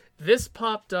 this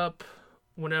popped up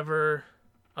whenever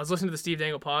I was listening to the Steve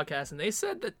Dangle podcast, and they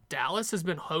said that Dallas has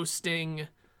been hosting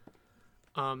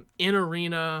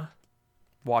in-arena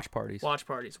watch parties,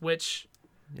 which,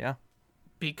 yeah,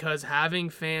 because having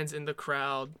fans in the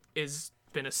crowd has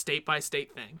been a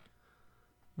state-by-state thing.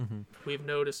 Mm-hmm. We've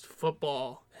noticed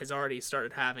football has already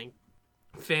started having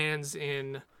fans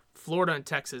in Florida and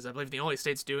Texas. I believe the only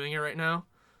states doing it right now.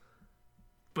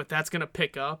 But that's going to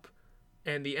pick up,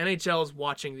 and the NHL is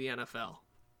watching the NFL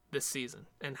this season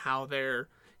and how they're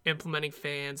implementing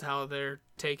fans, how they're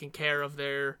taking care of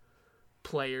their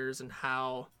players, and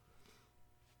how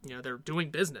they're doing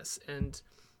business. And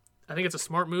I think it's a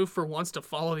smart move for once to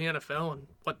follow the NFL and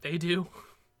what they do.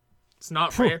 It's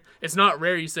not rare. It's not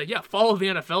rare you say, yeah, follow the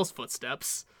NFL's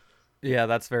footsteps. Yeah,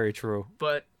 that's very true.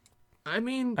 But I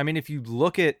mean, if you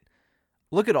look at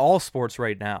all sports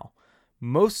right now,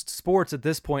 most sports at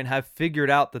this point have figured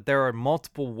out that there are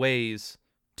multiple ways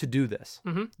to do this.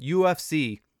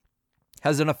 UFC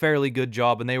has done a fairly good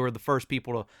job, and they were the first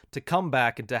people to come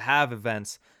back and to have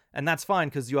events, and that's fine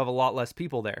because you have a lot less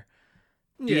people there.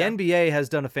 The NBA has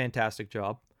done a fantastic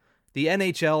job. The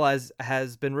NHL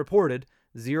has been reported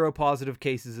 0 positive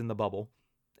cases in the bubble,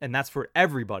 and that's for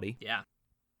everybody. Yeah.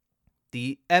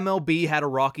 The MLB had a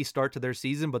rocky start to their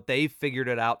season, but they figured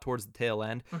it out towards the tail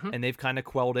end, and they've kind of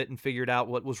quelled it and figured out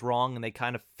what was wrong, and they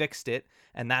kind of fixed it,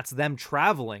 and that's them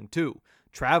traveling too,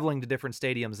 traveling to different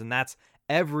stadiums, and that's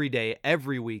every day,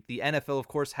 every week. The NFL, of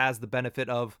course, has the benefit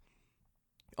of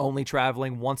only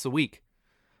traveling once a week,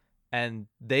 and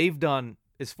they've done,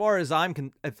 as far as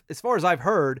I've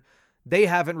heard, they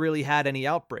haven't really had any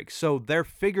outbreaks, so they're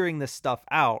figuring this stuff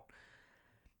out.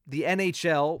 The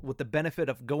NHL, with the benefit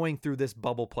of going through this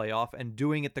bubble playoff and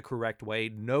doing it the correct way,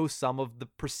 know some of the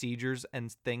procedures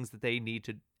and things that they need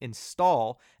to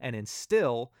install and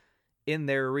instill in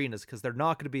their arenas, because they're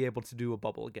not going to be able to do a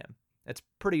bubble again. It's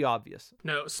pretty obvious.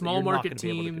 No, small market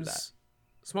teams,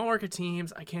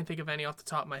 I can't think of any off the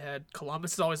top of my head.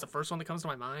 Columbus is always the first one that comes to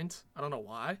my mind. I don't know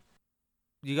why.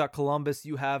 You got Columbus,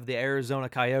 you have the Arizona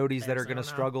Coyotes that are going to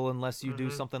struggle unless you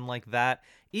do something like that.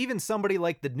 Even somebody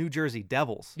like the New Jersey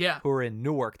Devils, who are in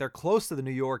Newark. They're close to the New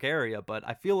York area, but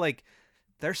I feel like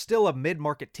they're still a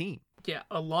mid-market team. Yeah,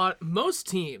 most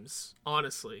teams,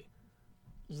 honestly,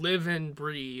 live and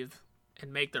breathe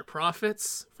and make their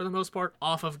profits, for the most part,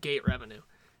 off of gate revenue.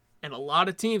 And a lot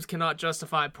of teams cannot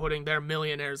justify putting their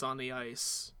millionaires on the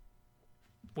ice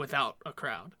without a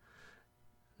crowd.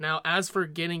 Now, as for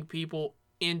getting people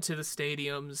into the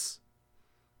stadiums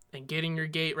and getting your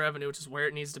gate revenue, which is where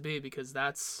it needs to be, because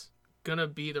that's going to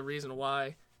be the reason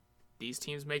why these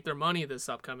teams make their money this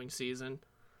upcoming season,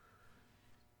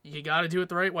 you got to do it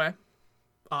the right way,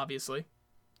 obviously.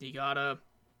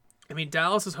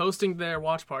 Dallas is hosting their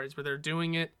watch parties, but they're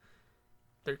doing it,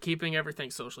 they're keeping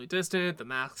everything socially distant. The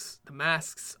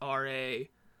masks are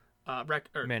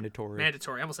mandatory.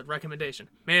 Mandatory. I almost said recommendation.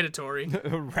 Mandatory.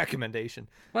 Recommendation.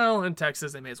 Well, in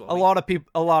Texas, they may as well. A lot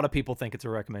of people think it's a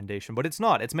recommendation, but it's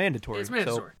not. It's mandatory. It's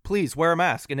mandatory. So please wear a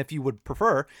mask, and if you would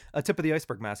prefer, a Tip of the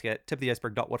Iceberg mask at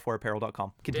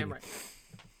tipoftheiceberg.whatforapparel.com. Continue. Damn right.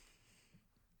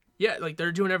 Yeah, like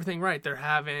they're doing everything right. They're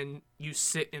having you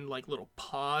sit in like little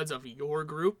pods of your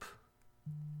group,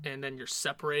 and then you're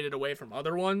separated away from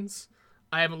other ones.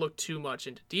 I haven't looked too much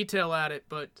into detail at it,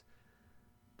 but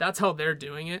that's how they're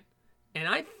doing it. And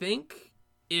I think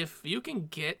if you can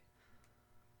get,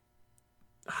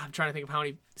 I'm trying to think of how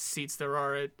many seats there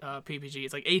are at PPG.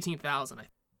 It's like 18,000.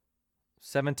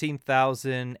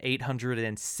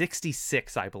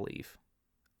 17,866, I believe.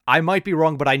 I might be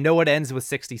wrong, but I know it ends with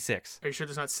 66. Are you sure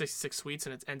there's not 66 suites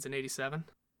and it ends in 87?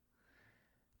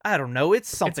 I don't know.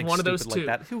 It's something one of stupid those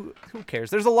like two. that. Who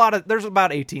cares? There's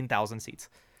about 18,000 seats.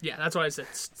 Yeah, that's what I said.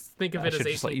 Think of it as 18,000. I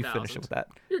should just let you finish it with that.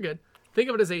 You're good. Think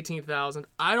of it as 18,000.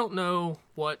 I don't know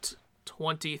what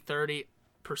 20-30%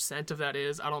 of that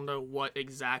is. I don't know what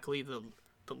exactly the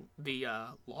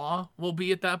law will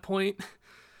be at that point,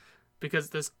 because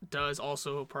this does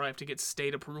also probably have to get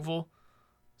state approval.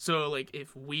 So, like,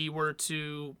 if we were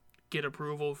to get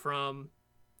approval from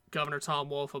Governor Tom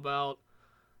Wolf about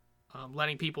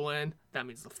letting people in, that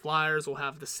means the Flyers will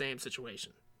have the same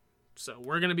situation. So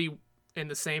we're going to be in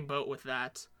the same boat with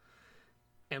that.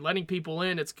 And letting people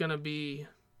in, it's going to be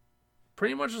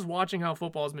pretty much just watching how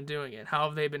football has been doing it. How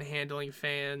have they been handling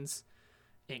fans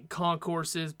in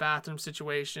concourses, bathroom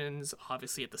situations,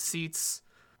 obviously at the seats.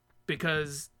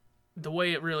 Because the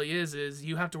way it really is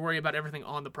you have to worry about everything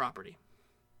on the property.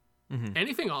 Mm-hmm.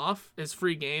 Anything off is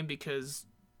free game because,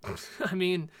 I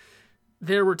mean,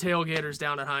 there were tailgaters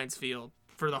down at Heinz Field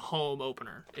for the home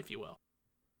opener, if you will.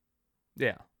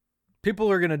 Yeah.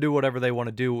 People are going to do whatever they want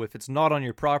to do. If it's not on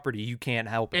your property, you can't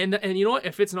help it. And you know what?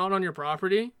 If it's not on your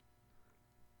property,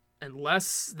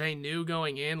 unless they knew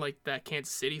going in, like that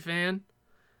Kansas City fan,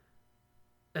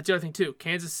 that's the other thing too.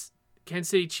 Kansas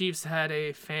City Chiefs had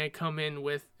a fan come in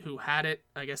who had it.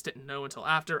 I guess didn't know until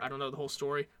after. I don't know the whole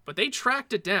story. But they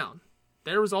tracked it down.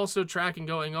 There was also tracking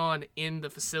going on in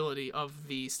the facility of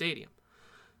the stadium.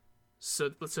 So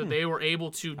they were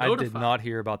able to notify. I did not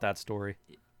hear about that story.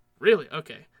 Really?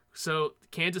 Okay. So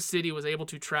Kansas City was able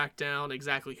to track down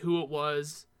exactly who it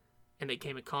was, and they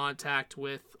came in contact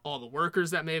with all the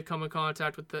workers that may have come in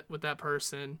contact with that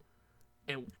person,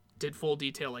 and did full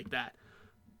detail like that.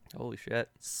 Holy shit.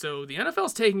 So the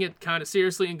NFL's taking it kind of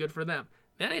seriously, and good for them.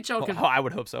 The NHL can... Oh, I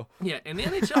would hope so. Yeah, and the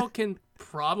NHL can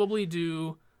probably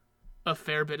do a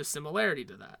fair bit of similarity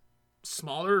to that.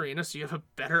 smaller arena, so you have a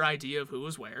better idea of who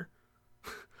was where.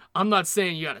 I'm not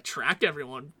saying you got to track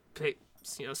everyone,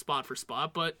 spot for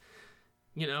spot, but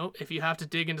if you have to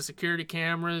dig into security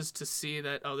cameras to see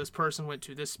that, oh, this person went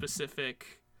to this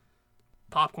specific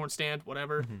popcorn stand,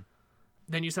 whatever,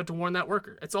 then you just have to warn that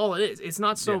worker. It's all it is. It's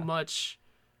not so much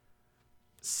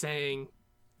saying,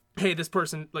 hey, this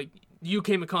person, like, you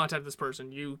came in contact with this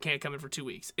person, you can't come in for 2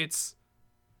 weeks. It's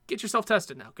get yourself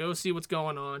tested now. Go see what's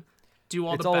going on. Do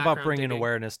all the background digging. It's all about bringing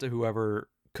awareness to whoever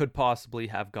could possibly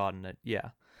have gotten it. Yeah.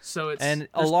 So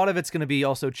a lot of it's going to be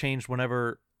also changed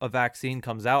whenever a vaccine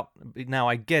comes out. Now,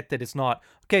 I get that it's not,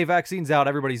 okay, vaccine's out,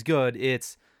 everybody's good.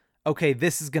 It's, okay,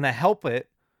 this is going to help it.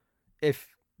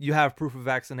 If you have proof of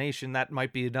vaccination, that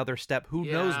might be another step. Who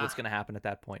knows what's going to happen at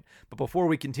that point? But before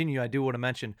we continue, I do want to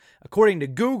mention, according to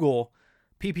Google,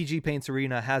 PPG Paints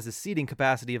Arena has a seating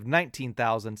capacity of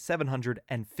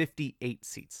 19,758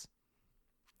 seats.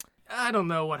 I don't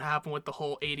know what happened with the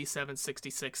whole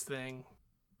 87-66 thing.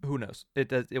 Who knows?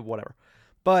 Whatever.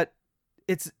 But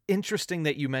it's interesting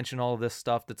that you mention all of this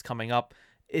stuff that's coming up.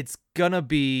 It's going to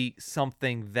be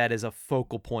something that is a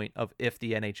focal point of if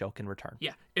the NHL can return.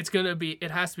 Yeah,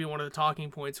 it has to be one of the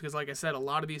talking points because, like I said, a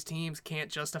lot of these teams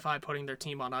can't justify putting their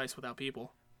team on ice without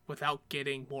people, without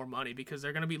getting more money, because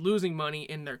they're going to be losing money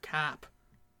in their cap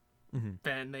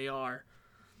than they are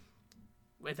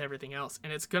with everything else.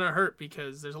 And it's going to hurt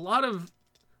because there's a lot of,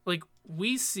 like,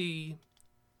 we see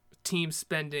teams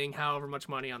spending however much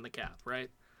money on the cap, right?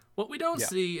 What we don't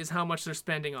see is how much they're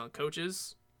spending on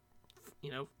coaches,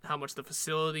 how much the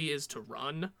facility is to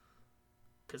run,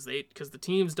 because the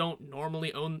teams don't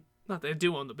normally own, not they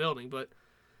do own the building, but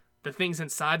the things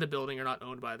inside the building are not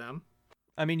owned by them.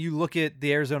 I mean, you look at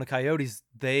the Arizona Coyotes,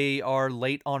 they are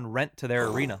late on rent to their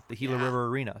arena, the Gila River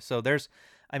Arena. So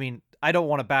I don't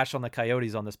want to bash on the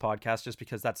Coyotes on this podcast just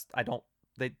because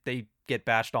they get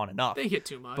bashed on enough. They get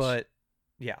too much. But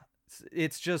yeah,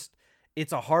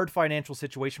 it's a hard financial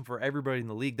situation for everybody in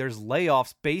the league. There's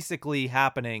layoffs basically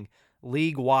happening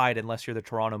league-wide unless you're the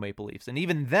Toronto Maple Leafs. And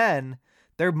even then,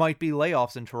 there might be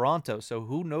layoffs in Toronto. So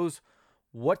who knows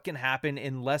what can happen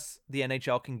unless the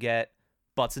NHL can get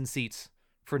butts and seats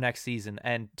for next season.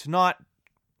 And to not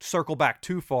circle back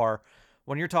too far,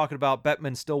 when you're talking about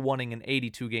Bettman still wanting an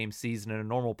 82-game season and a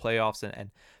normal playoffs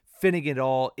and fitting it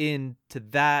all into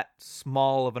that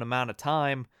small of an amount of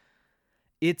time,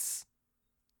 it's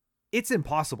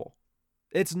impossible.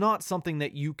 It's not something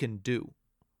that you can do.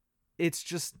 It's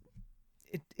just,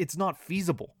 it's not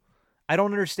feasible. I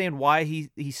don't understand why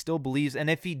he still believes. And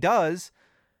if he does,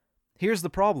 here's the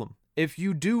problem. If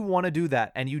you do want to do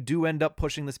that and you do end up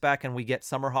pushing this back and we get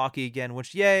summer hockey again,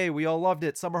 which, yay, we all loved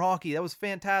it. Summer hockey, that was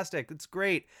fantastic. It's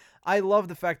great. I love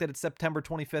the fact that it's September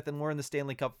 25th and we're in the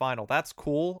Stanley Cup final. That's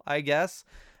cool, I guess.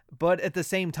 But at the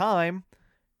same time,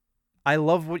 I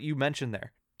love what you mentioned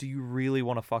there. Do you really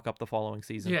want to fuck up the following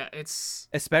season? Yeah, it's...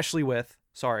 Especially with,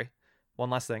 one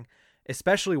last thing.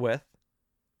 Especially with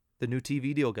the new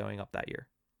TV deal going up that year.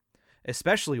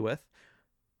 Especially with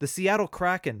the Seattle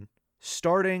Kraken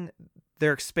starting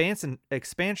their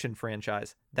expansion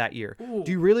franchise that year. Ooh.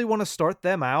 Do you really want to start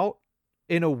them out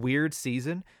in a weird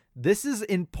season? This is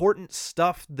important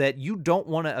stuff that you don't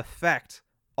want to affect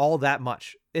all that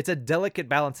much. It's a delicate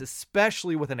balance,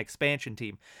 especially with an expansion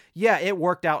team. Yeah, it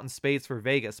worked out in spades for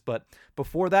Vegas, but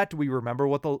before that, do we remember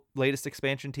what the latest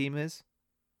expansion team is?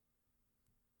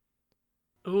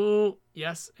 Oh,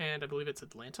 yes, and I believe it's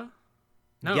Atlanta?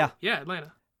 No, yeah,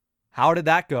 Atlanta. How did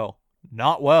that go?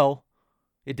 Not well.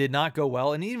 It did not go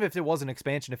well. And even if it was an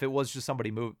expansion, if it was just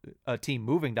a team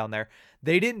moving down there,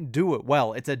 they didn't do it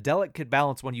well. It's a delicate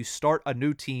balance when you start a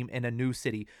new team in a new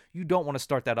city. You don't want to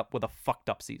start that up with a fucked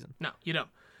up season. No, you don't.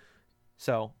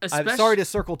 So I'm sorry to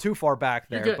circle too far back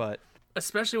there, but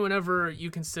especially whenever you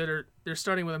consider they're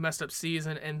starting with a messed up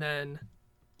season, and then,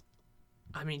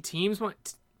 I mean, teams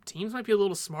might be a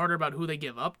little smarter about who they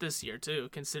give up this year too,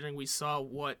 considering we saw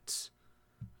what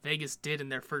Vegas did in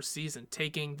their first season,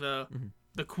 taking the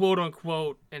quote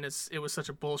unquote, and it was such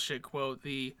a bullshit quote,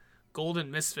 the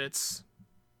Golden Misfits,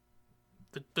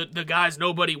 the guys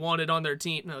nobody wanted on their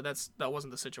team. No, that wasn't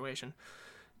the situation.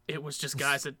 It was just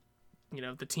guys that,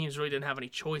 the teams really didn't have any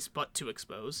choice but to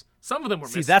expose. Some of them were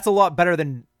misfits. That's a lot better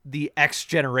than the X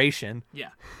generation.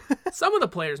 Yeah. Some of the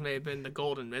players may have been the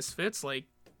Golden Misfits, like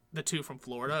the two from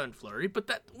Florida and Fleury,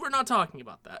 but we're not talking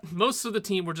about that. Most of the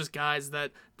team were just guys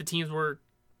that the teams were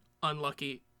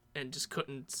unlucky and just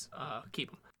couldn't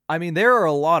keep them. I mean, there are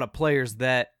a lot of players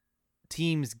that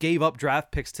teams gave up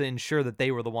draft picks to ensure that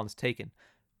they were the ones taken.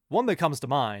 One that comes to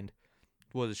mind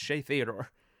was Shea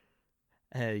Theodore.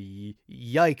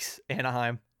 Yikes,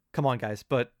 Anaheim. Come on, guys.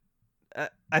 But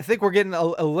I think we're getting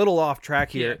a little off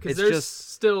track here. Yeah, because it's there's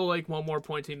just still like one more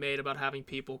point to be made about having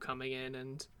people coming in,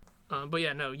 and but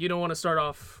yeah, no, you don't want to start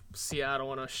off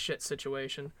Seattle in a shit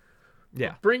situation.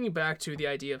 yeah. Bringing back to the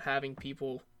idea of having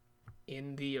people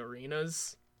in the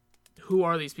arenas, who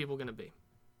are these people going to be?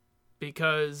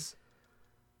 Because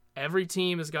every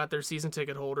team has got their season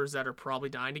ticket holders that are probably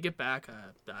dying to get back.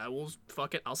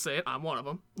 I'll say it. I'm one of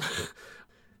them.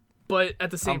 But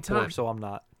at the same I'm time, poor, so I'm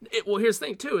not. well, here's the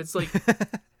thing too. It's like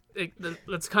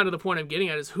that's kind of the point I'm getting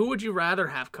at is who would you rather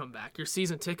have come back? Your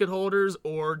season ticket holders,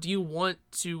 or do you want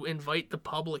to invite the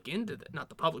public into that? Not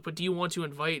the public, but do you want to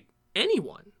invite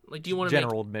anyone? Like, do you want to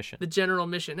General admission. the general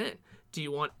admission in? Do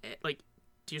you want do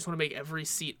you just want to make every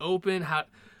seat open?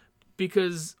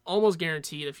 Because almost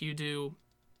guaranteed, if you do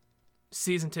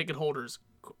season ticket holders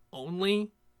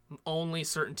only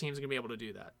certain teams are gonna be able to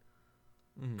do that.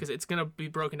 Because it's going to be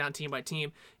broken down team by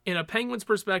team. In a Penguins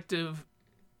perspective,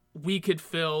 we could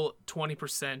fill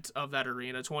 20% of that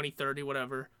arena, 20, 30,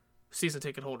 whatever, season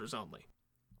ticket holders only.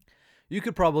 You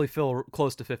could probably fill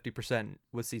close to 50%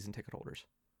 with season ticket holders.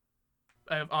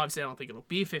 Obviously, I don't think it'll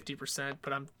be 50%,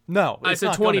 but I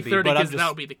said 20, 30 because that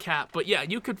would be the cap. But yeah,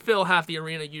 you could fill half the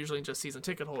arena usually in just season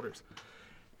ticket holders.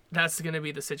 That's going to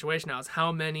be the situation now is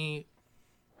how many,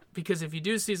 because if you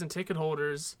do season ticket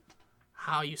holders,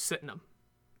 how are you sitting them?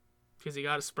 Because you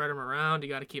got to spread them around. You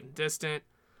got to keep them distant.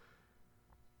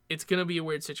 It's going to be a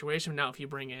weird situation. Now, if you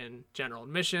bring in general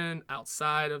admission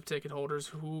outside of ticket holders,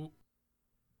 how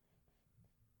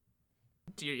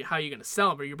are you going to sell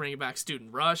them? Are you bringing back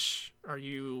student rush? Are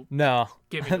you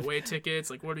giving away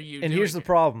tickets? Like, what are you doing? And here's the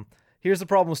problem. Here's the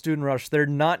problem with student rush. They're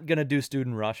not going to do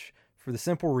student rush for the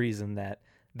simple reason that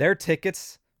their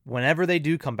tickets, whenever they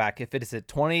do come back, if it is at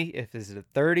 20, if it is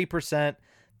at 30%,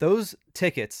 those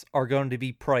tickets are going to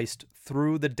be priced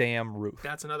through the damn roof.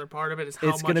 That's another part of it. Is how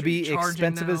it's much going to be charging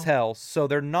expensive now. as hell. So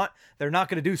they're not going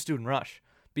to do student rush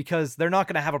because they're not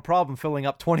going to have a problem filling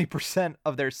up 20%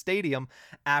 of their stadium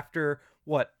after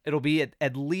what it'll be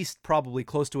at least probably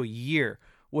close to a year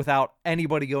without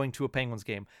anybody going to a Penguins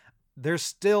game. There's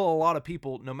still a lot of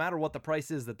people, no matter what the price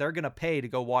is, that they're going to pay to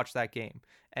go watch that game.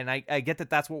 And I get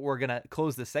that that's what we're going to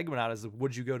close this segment out is,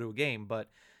 would you go to a game? But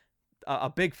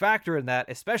a big factor in that,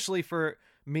 especially for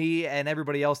me and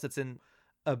everybody else that's in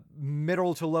a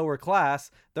middle to lower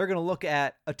class, they're going to look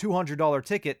at a $200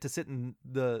 ticket to sit in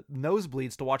the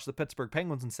nosebleeds to watch the Pittsburgh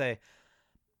Penguins and say,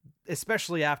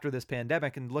 especially after this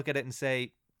pandemic, and look at it and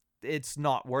say, it's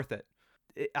not worth it.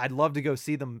 I'd love to go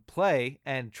see them play,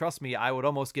 and trust me, I would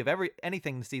almost give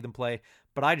anything to see them play,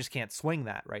 but I just can't swing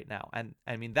that right now. And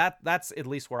I mean, that's at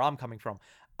least where I'm coming from.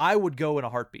 I would go in a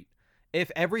heartbeat. If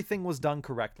everything was done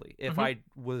correctly, if I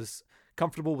was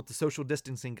comfortable with the social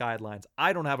distancing guidelines,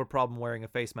 I don't have a problem wearing a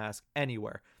face mask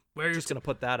anywhere. We're just going to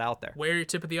put that out there. Wear your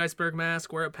tip of the iceberg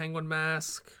mask, wear a penguin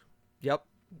mask. Yep.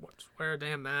 Wear a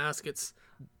damn mask.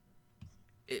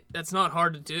 That's not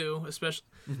hard to do, especially.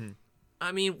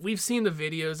 I mean, we've seen the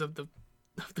videos of the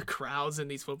crowds in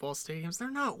these football stadiums. They're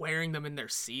not wearing them in their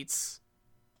seats.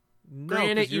 No,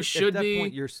 granted, you should be.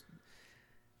 Point,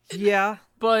 yeah.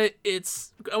 But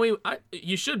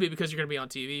you should be because you're going to be on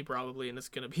TV probably, and it's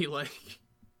going to be like,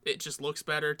 it just looks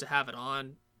better to have it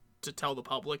on to tell the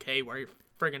public, hey, wear your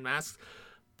friggin' masks.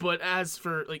 But as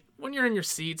for, like, when you're in your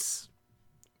seats,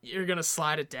 you're going to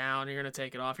slide it down, you're going to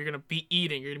take it off, you're going to be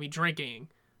eating, you're going to be drinking.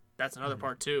 That's another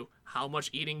part, too. How much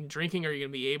eating and drinking are you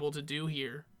going to be able to do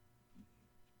here?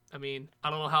 I mean, I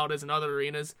don't know how it is in other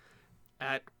arenas.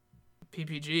 At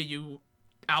PPG,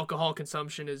 alcohol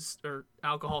consumption or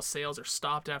alcohol sales are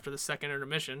stopped after the second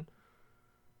intermission.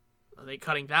 Are they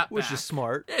cutting that back? Which is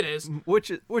smart. It is.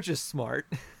 Which is smart.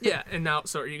 Yeah, and now,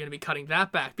 so are you going to be cutting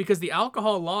that back? Because the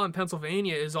alcohol law in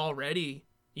Pennsylvania is already,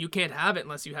 you can't have it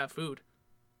unless you have food.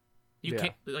 You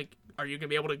can't, like, are you going to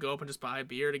be able to go up and just buy a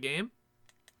beer at a game?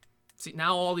 See,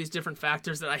 now all these different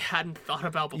factors that I hadn't thought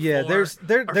about before. Yeah, there's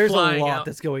a lot out.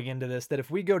 that's going into this, that if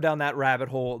we go down that rabbit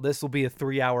hole, this will be a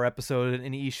 3-hour episode,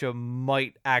 and Isha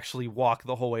might actually walk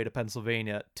the whole way to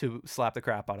Pennsylvania to slap the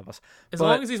crap out of us. As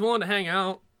long as he's willing to hang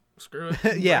out, screw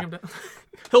it. Yeah.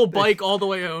 He'll bike all the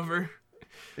way over.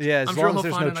 Yeah, as long as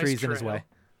there's no trees nice in his way.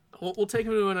 We'll take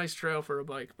him to a nice trail for a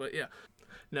bike, but yeah.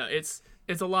 No, it's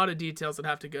a lot of details that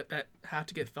have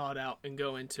to get thought out and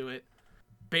go into it.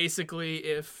 Basically,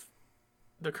 if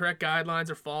the correct guidelines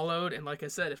are followed, and like I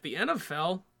said, if the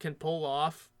NFL can pull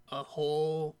off a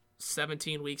whole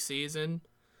 17-week season,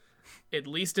 at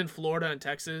least in Florida and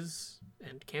Texas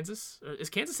and Kansas, is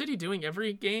Kansas City doing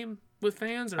every game with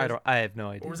fans? I have no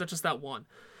idea. Or is that just that one?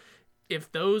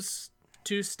 If those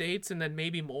two states and then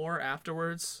maybe more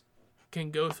afterwards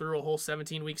can go through a whole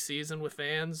 17-week season with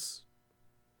fans,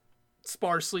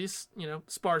 sparsely,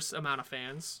 sparse amount of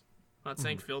fans. I'm not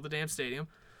saying fill the damn stadium.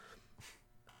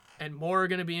 And more are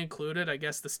going to be included. I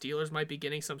guess the Steelers might be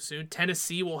getting some soon.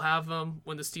 Tennessee will have them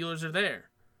when the Steelers are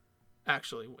there,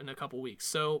 actually, in a couple weeks.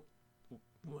 So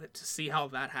to see how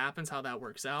that happens, how that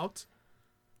works out.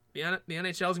 The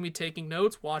NHL is going to be taking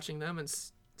notes, watching them, and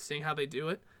seeing how they do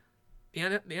it. The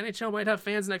NHL might have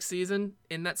fans next season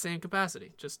in that same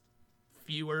capacity. Just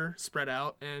fewer, spread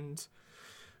out, and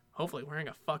hopefully wearing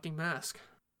a fucking mask.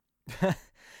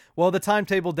 Well, the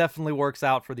timetable definitely works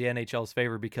out for the NHL's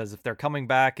favor, because if they're coming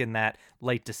back in that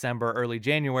late December, early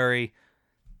January,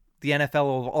 the NFL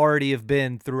will already have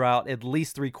been throughout at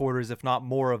least 3/4, if not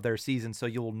more, of their season. So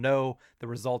you'll know the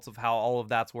results of how all of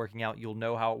that's working out. You'll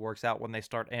know how it works out when they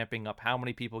start amping up how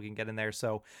many people can get in there.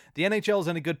 So the NHL is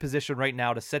in a good position right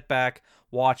now to sit back,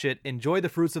 watch it, enjoy the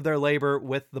fruits of their labor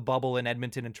with the bubble in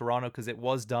Edmonton and Toronto, because it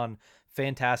was done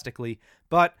fantastically.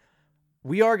 But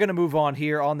we are going to move on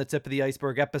here on the Tip of the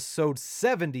Iceberg, episode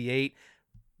 78.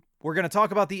 We're going to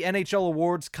talk about the NHL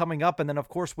awards coming up, and then, of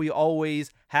course, we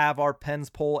always have our Pens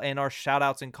poll and our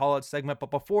shout-outs and call-outs segment. But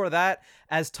before that,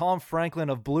 as Tom Franklin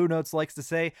of Blue Notes likes to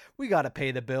say, we got to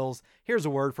pay the bills. Here's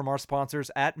a word from our sponsors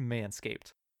at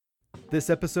Manscaped. This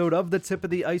episode of the Tip of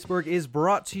the Iceberg is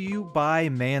brought to you by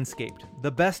Manscaped,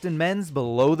 the best in men's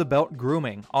below-the-belt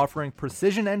grooming, offering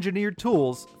precision-engineered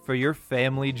tools for your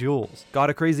family jewels. Got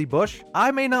a crazy bush?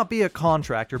 I may not be a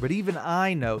contractor, but even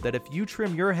I know that if you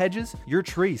trim your hedges, your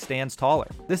tree stands taller.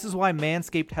 This is why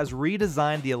Manscaped has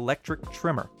redesigned the electric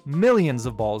trimmer. Millions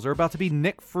of balls are about to be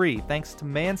nick-free thanks to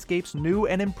Manscaped's new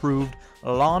and improved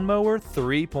Lawnmower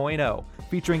 3.0,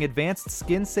 featuring advanced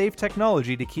skin-safe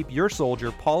technology to keep your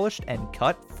soldier polished and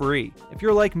cut-free. If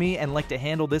you're like me and like to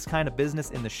handle this kind of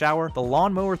business in the shower, the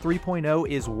Lawnmower 3.0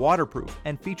 is waterproof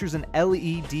and features an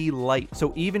LED light,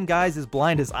 so even guys as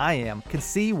blind as I am can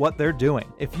see what they're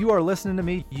doing. If you are listening to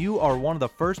me, you are one of the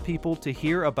first people to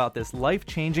hear about this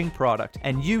life-changing product,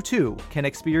 and you too can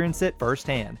experience it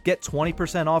firsthand. Get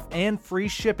 20% off and free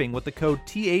shipping with the code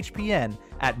THPN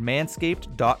at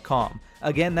manscaped.com.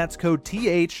 Again, that's code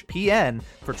THPN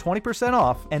for 20%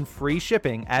 off and free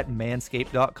shipping at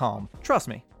manscaped.com. Trust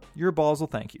me, your balls will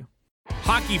thank you.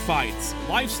 Hockey fights,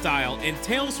 lifestyle, and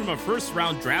tales from a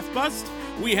first-round draft bust?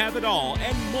 We have it all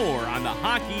and more on the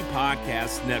Hockey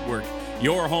Podcast Network,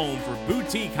 your home for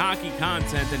boutique hockey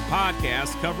content and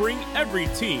podcasts covering every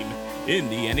team in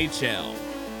the NHL.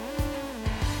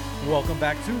 Welcome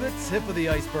back to the Tip of the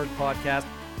Iceberg podcast,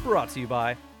 brought to you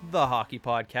by the Hockey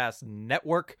Podcast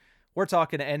Network. We're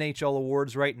talking NHL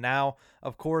awards right now.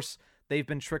 Of course, they've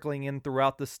been trickling in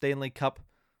throughout the Stanley Cup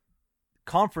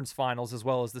Conference Finals as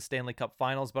well as the Stanley Cup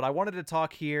Finals, but I wanted to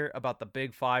talk here about the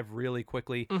Big Five really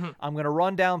quickly. I'm going to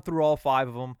run down through all five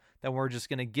of them, then we're just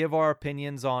going to give our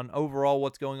opinions on overall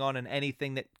what's going on and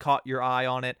anything that caught your eye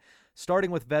on it.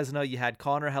 Starting with Vezina, you had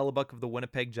Connor Hellebuyck of the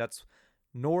Winnipeg Jets.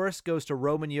 Norris goes to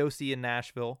Roman Josi in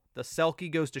Nashville. The Selke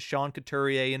goes to Sean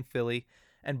Couturier in Philly.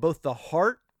 And both the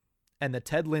Hart and the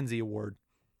Ted Lindsay Award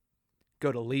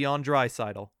go to Leon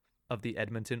Draisaitl of the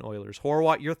Edmonton Oilers.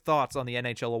 Horwat, your thoughts on the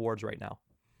NHL awards right now?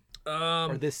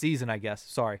 Or this season, I guess.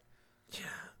 Sorry.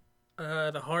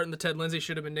 Yeah. The Hart and the Ted Lindsay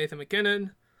should have been Nathan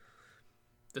MacKinnon.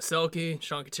 The Selke,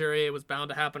 Sean Couturier was bound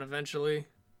to happen eventually.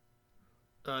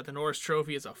 The Norris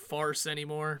Trophy is a farce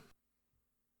anymore.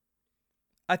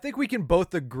 I think we can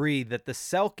both agree that the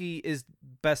Selke is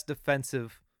best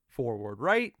defensive forward,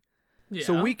 right? Yeah.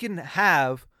 So we can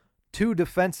have two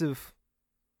defensive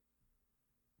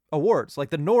awards. Like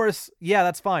the Norris, yeah,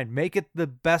 that's fine. Make it the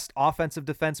best offensive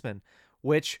defenseman,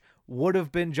 which would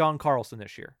have been John Carlson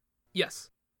this year. Yes.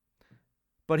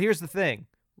 But here's the thing.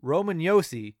 Roman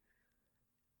Josi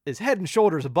is head and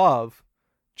shoulders above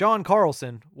John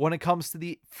Carlson when it comes to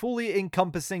the fully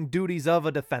encompassing duties of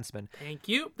a defenseman. Thank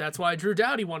you. That's why Drew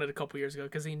Doughty won it a couple years ago,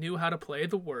 because he knew how to play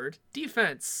the word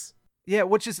defense. Yeah,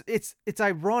 which is, it's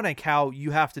ironic how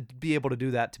you have to be able to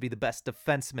do that to be the best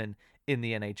defenseman in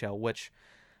the NHL, which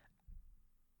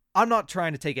I'm not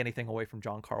trying to take anything away from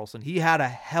John Carlson. He had a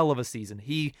hell of a season.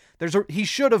 He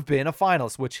should have been a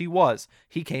finalist, which he was.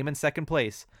 He came in second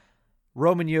place.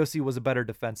 Roman Josi was a better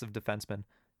defensive defenseman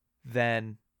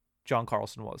than John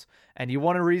Carlson was. And you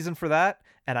want a reason for that?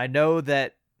 And I know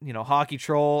that, Hockey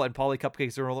Troll and Paulie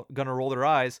Cupcakes are going to roll their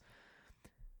eyes.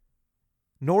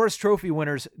 Norris Trophy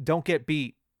winners don't get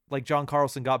beat like John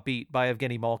Carlson got beat by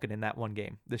Evgeny Malkin in that one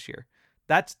game this year.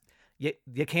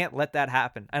 You can't let that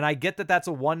happen. And I get that that's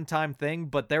a one-time thing,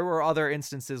 but there were other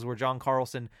instances where John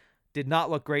Carlson did not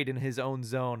look great in his own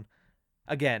zone.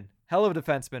 Again, hell of a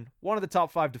defenseman, one of the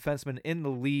top 5 defensemen in the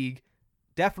league,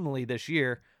 definitely this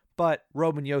year, but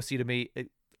Roman Josi to me,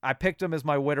 I picked him as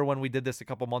my winner when we did this a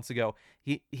couple months ago.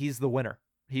 He's the winner.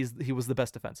 He was the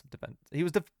best He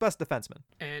was the best defenseman.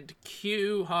 And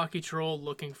cue Hockey Troll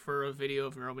looking for a video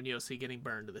of Roman Josi getting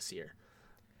burned this year.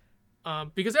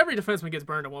 Because every defenseman gets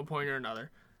burned at one point or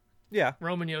another. Yeah.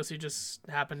 Roman Josi just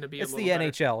happened to be it's a the little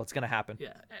better. NHL. It's going to happen.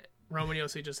 Yeah. Roman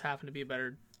Josi just happened to be a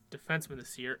better defenseman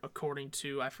this year, according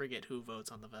to, I forget who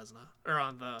votes on the Vezina, or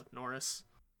on the Norris.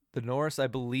 The Norris, I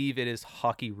believe it is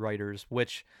Hockey Writers,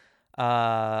 which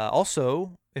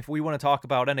also, if we want to talk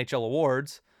about NHL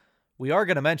awards, we are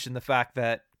going to mention the fact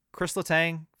that Chris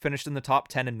Letang finished in the top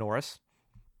 10 in Norris.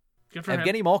 Good for him.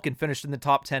 Evgeny Malkin finished in the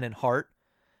top 10 in Hart.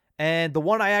 And the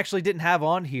one I actually didn't have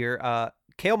on here,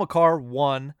 Cale Makar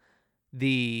won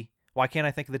the, why can't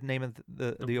I think of the name of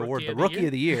the award? The Rookie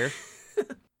of the Year.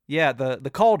 Yeah,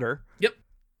 the Calder. Yep.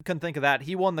 Couldn't think of that.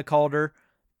 He won the Calder.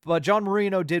 But John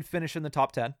Marino did finish in the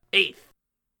top 10. Eighth.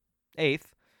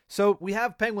 So we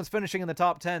have Penguins finishing in the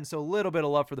top 10, so a little bit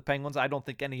of love for the Penguins. I don't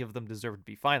think any of them deserve to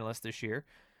be finalists this year.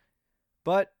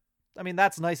 But, I mean,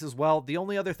 that's nice as well. The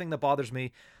only other thing that bothers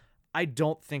me, I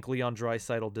don't think Leon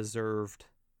Draisaitl deserved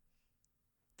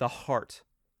the Hart.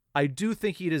 I do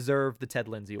think he deserved the Ted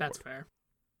Lindsay Award. That's fair.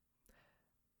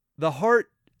 The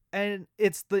Hart, and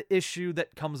it's the issue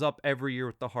that comes up every year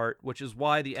with the Hart, which is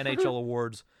why the NHL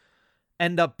awards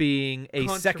end up being a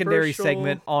secondary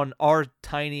segment on our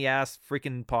tiny ass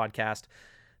freaking podcast.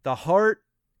 The Hart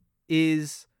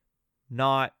is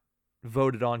not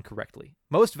voted on correctly.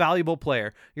 Most valuable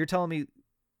player. You're telling me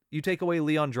you take away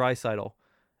Leon Draisaitl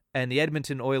and the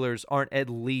Edmonton Oilers aren't at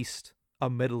least a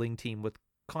middling team with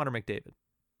Connor McDavid.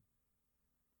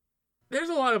 There's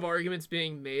a lot of arguments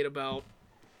being made about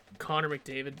Connor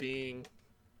McDavid being,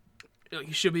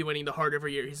 he should be winning the Hart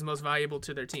every year. He's the most valuable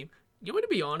to their team. You want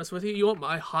to be honest with you? You want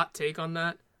my hot take on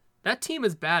that? That team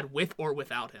is bad with or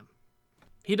without him.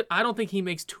 I don't think he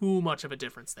makes too much of a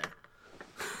difference there.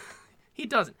 He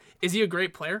doesn't. Is he a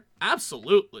great player?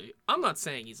 Absolutely. I'm not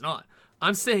saying he's not.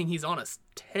 I'm saying he's on a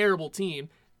terrible team,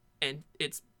 and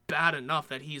it's bad enough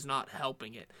that he's not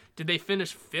helping it. Did they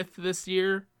finish 5th this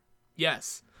year?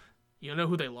 Yes. You know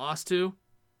who they lost to?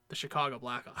 The Chicago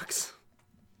Blackhawks.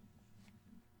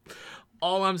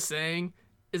 All I'm saying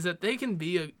is that they can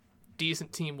be a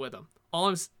decent team with him.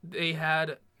 They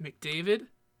had McDavid,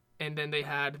 and then they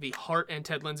had the Hart and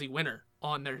Ted Lindsay winner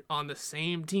on the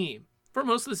same team for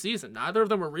most of the season. Neither of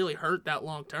them were really hurt that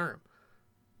long term,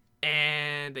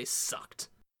 and they sucked.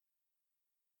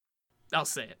 I'll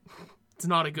say it. It's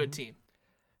not a good team.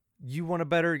 You want a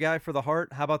better guy for the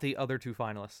Hart? How about the other two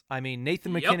finalists? I mean,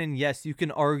 Nathan MacKinnon, yes, you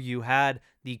can argue, had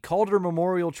the Calder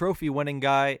Memorial Trophy winning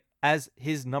guy as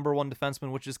his number one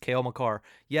defenseman, which is Cale Makar.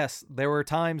 Yes, there were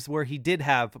times where he did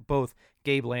have both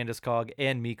Gabe Landeskog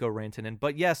and Mikko Rantanen.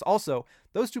 But yes, also,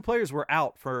 those two players were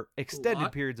out for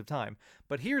extended periods of time.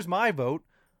 But here's my vote.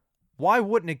 Why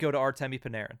wouldn't it go to Artemi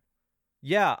Panarin?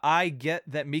 Yeah, I get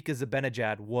that Mika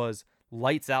Zibanejad was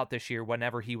lights out this year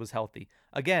whenever he was healthy.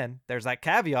 Again, there's that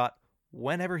caveat,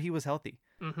 whenever he was healthy.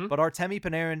 Mm-hmm. But Artemi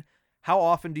Panarin, how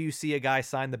often do you see a guy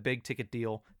sign the big ticket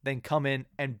deal, then come in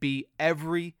and be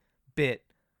every bit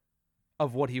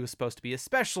of what he was supposed to be,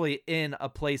 especially in a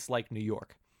place like New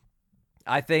York?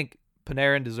 I think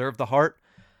Panarin deserved the Hart.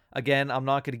 Again, I'm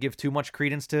not going to give too much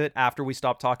credence to it after we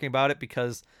stop talking about it,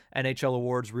 because NHL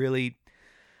awards really,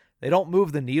 they don't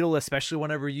move the needle, especially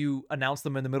whenever you announce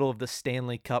them in the middle of the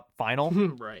Stanley Cup final.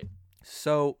 Right.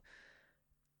 So,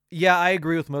 yeah, I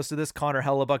agree with most of this. Connor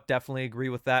Hellebuck, definitely agree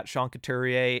with that. Sean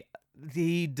Couturier,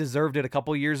 he deserved it a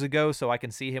couple years ago, so I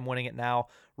can see him winning it now.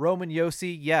 Roman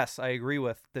Josi, yes, I agree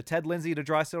with. The Ted Lindsay to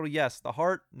Draisaitl, yes. The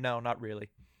Hart, no, not really.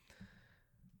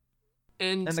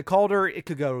 And the Calder, it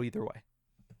could go either way.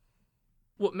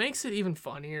 What makes it even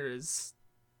funnier is,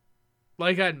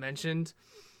 like I'd mentioned,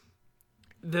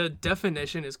 the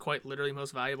definition is quite literally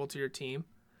most valuable to your team.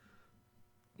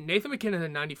 Nathan MacKinnon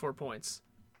had 94 points.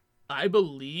 I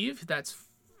believe that's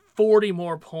 40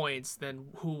 more points than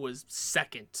who was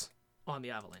second on the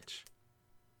Avalanche.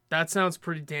 That sounds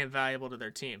pretty damn valuable to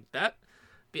their team.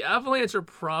 The Avalanche are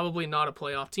probably not a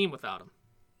playoff team without him.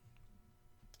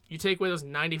 You take away those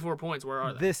 94 points, where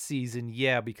are they? This season,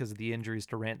 yeah, because of the injuries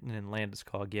to Rantanen and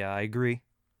Landeskog. Yeah, I agree.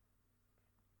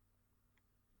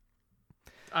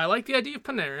 I like the idea of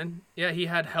Panarin. Yeah, he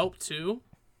had help too.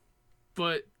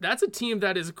 But that's a team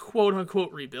that is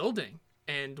quote-unquote rebuilding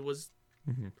and was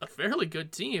a fairly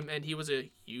good team, and he was a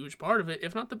huge part of it,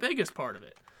 if not the biggest part of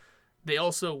it. They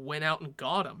also went out and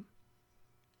got him.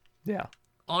 Yeah.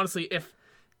 Honestly,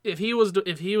 if he was to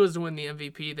win the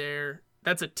MVP there,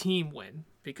 that's a team win,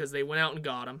 because they went out and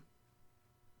got him,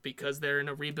 because they're in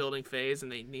a rebuilding phase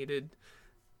and they needed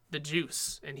the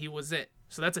juice, and he was it.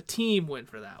 So that's a team win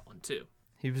for that one, too.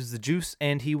 He was the juice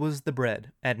and he was the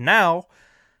bread. And now,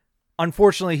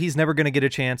 unfortunately, he's never going to get a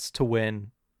chance to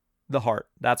win the Hart.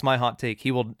 That's my hot take.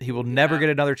 He will never get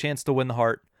another chance to win the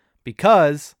Hart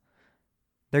because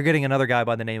they're getting another guy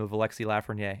by the name of Alexis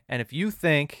Lafreniere. And if you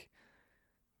think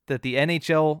that the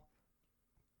NHL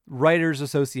Writers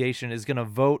Association is going to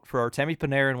vote for Artemi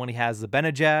Panarin when he has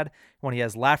Zibanejad, when he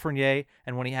has Lafreniere,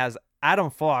 and when he has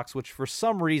Adam Fox, which for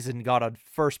some reason got a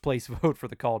first place vote for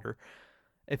the Calder.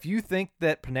 If you think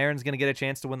that Panarin's going to get a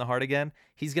chance to win the Hart again,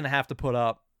 he's going to have to put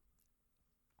up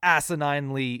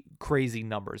asininely crazy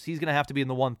numbers. He's going to have to be in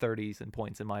the 130s in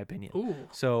points, in my opinion. Ooh.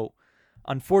 So,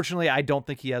 unfortunately, I don't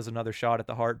think he has another shot at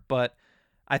the Hart, but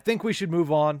I think we should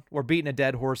move on. We're beating a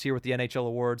dead horse here with the NHL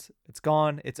awards. It's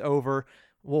gone. It's over.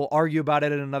 We'll argue about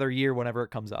it in another year whenever it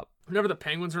comes up. Whenever the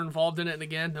Penguins are involved in it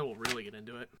again, then we'll really get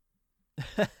into it.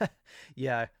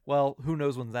 Yeah, well, who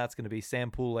knows when that's going to be.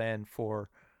 Sam Poulin for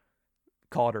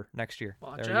Calder next year.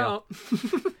 Watch out.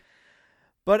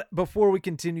 But before we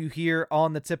continue here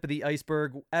on the tip of the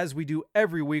iceberg, as we do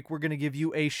every week, we're going to give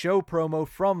you a show promo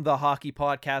from the Hockey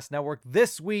Podcast Network.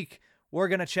 This week, we're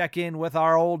going to check in with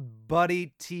our old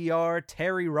buddy TR,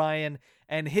 Terry Ryan,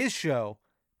 and his show,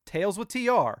 Tales with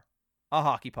TR, a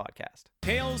hockey podcast.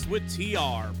 Tales with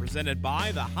TR, presented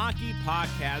by the Hockey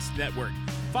Podcast Network.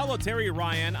 Follow Terry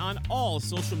Ryan on all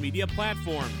social media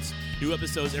platforms. New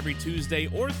episodes every Tuesday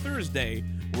or Thursday,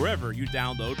 wherever you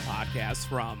download podcasts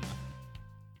from.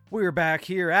 We're back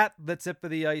here at the Tip of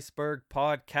the Iceberg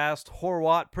podcast.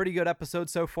 Horwat, pretty good episode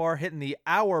so far, hitting the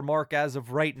hour mark as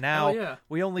of right now. Oh, yeah.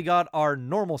 We only got our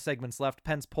normal segments left,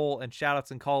 Pens Poll and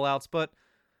shoutouts and callouts. But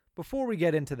before we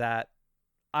get into that,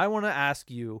 I want to ask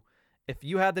you if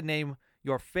you had to name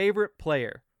your favorite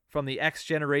player from the X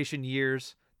Generation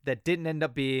years that didn't end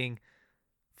up being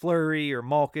Fleury or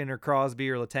Malkin or Crosby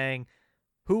or Letang,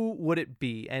 who would it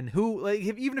be? And who, like,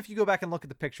 even if you go back and look at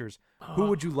the pictures, who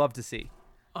would you love to see?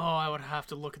 Oh, I would have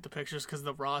to look at the pictures because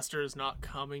the roster is not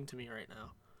coming to me right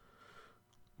now.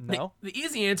 No? The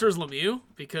easy answer is Lemieux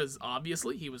because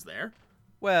obviously he was there.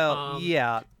 Well,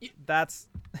 yeah, that's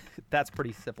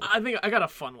pretty simple. I think I got a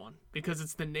fun one because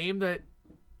it's the name that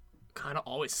kind of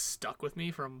always stuck with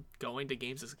me from going to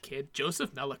games as a kid.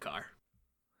 Joseph Melikar.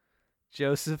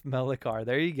 Joseph Melikar.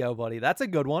 There you go, buddy. That's a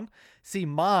good one. See,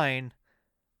 mine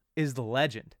is the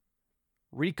legend,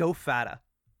 Rico Fata.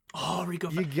 Oh, Rico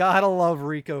Fata. You gotta love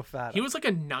Rico Fata. He was like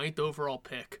a 9th overall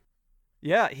pick.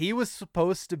 Yeah, he was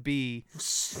supposed to be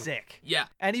sick. Yeah.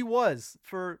 And he was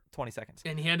for 20 seconds.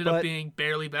 And he ended up being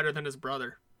barely better than his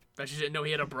brother. Bet you didn't know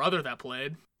he had a brother that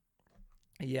played.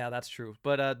 Yeah, that's true.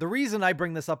 But the reason I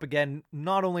bring this up again,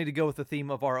 not only to go with the theme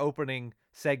of our opening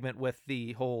segment with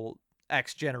the whole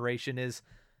X generation, is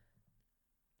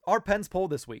our Pens poll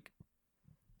this week.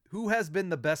 Who has been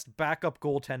the best backup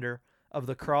goaltender of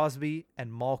the Crosby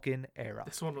and Malkin era?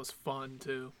 This one was fun,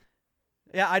 too.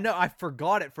 Yeah, I know. I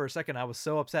forgot it for a second. I was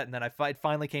so upset, and then it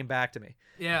finally came back to me.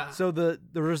 Yeah. So the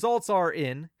results are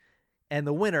in, and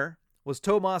the winner was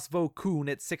Tomas Vokoun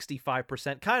at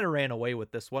 65%. Kind of ran away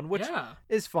with this one, which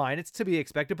is fine. It's to be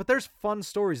expected, but there's fun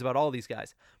stories about all these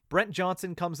guys. Brent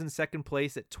Johnson comes in second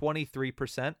place at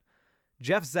 23%.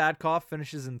 Jeff Zadkoff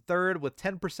finishes in third with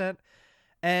 10%.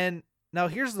 And now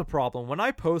here's the problem. When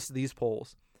I post these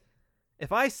polls,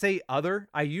 if I say other,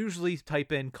 I usually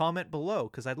type in comment below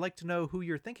because I'd like to know who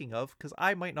you're thinking of because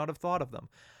I might not have thought of them.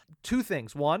 Two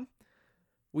things. One,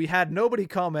 we had nobody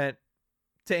comment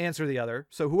to answer the other.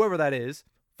 So whoever that is,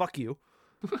 fuck you.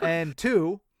 And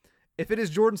two, if it is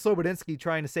Jordan Slobodinsky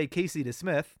trying to say Casey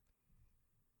DeSmith,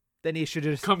 then he should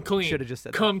have just come clean. Should have just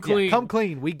said come that. clean. Yeah, come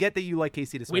clean. We get that you like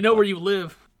Casey DeSmith. We know where you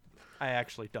live. I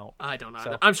actually don't. I don't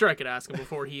either. So. I'm sure I could ask him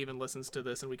before he even listens to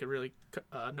this, and we could really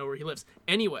know where he lives.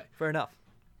 Anyway. Fair enough.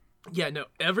 Yeah, no.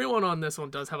 Everyone on this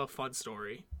one does have a fun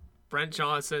story. Brent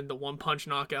Johnson, the one-punch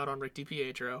knockout on Rick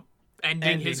DiPietro,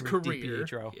 ending his Rick career.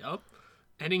 DiPietro. Yep.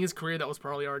 Ending his career that was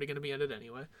probably already going to be ended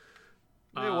anyway.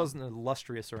 It wasn't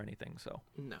illustrious or anything, so.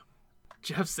 No.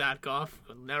 Jeff Zadkoff,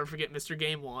 I'll never forget Mr.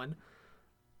 Game 1.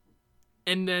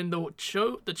 And then the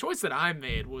choice that I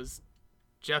made was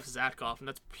Jeff Zadkoff, and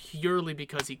that's purely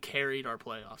because he carried our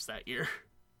playoffs that year.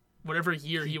 Whatever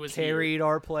year he was carried here.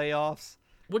 Our playoffs.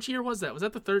 Which year was that? Was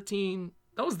that the 13?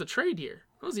 That was the trade year.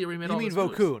 That was the year we made all those moves. You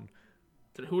mean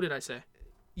Vokoun? Who did I say?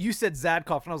 You said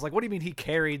Zadkoff, and I was like, what do you mean he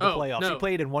carried the playoffs? No. He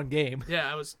played in one game.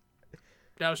 Yeah, I was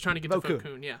trying to get to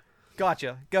Vokoun, yeah.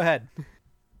 Gotcha. Go ahead.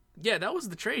 Yeah, that was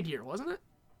the trade year, wasn't it?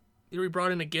 We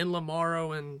brought in again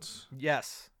Lamaro and...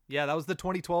 Yes. Yeah, that was the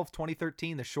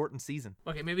 2012-2013, the shortened season.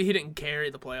 Okay, maybe he didn't carry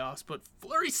the playoffs, but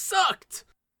Fleury sucked!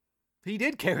 He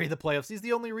did carry the playoffs. He's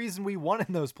the only reason we won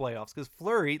in those playoffs because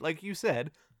Fleury, like you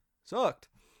said, sucked.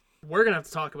 We're going to have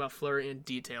to talk about Fleury in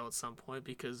detail at some point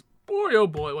because, boy, oh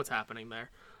boy, what's happening there?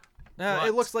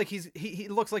 It looks like he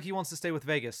looks like he wants to stay with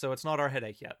Vegas, so it's not our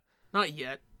headache yet. Not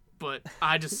yet, but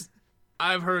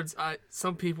I've heard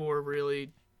some people were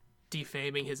really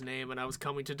defaming his name, and I was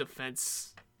coming to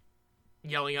defense,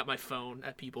 yelling at my phone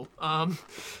at people.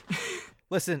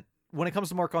 Listen, when it comes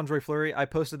to Marc-Andre Fleury, I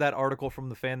posted that article from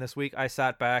The Fan this week. I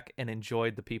sat back and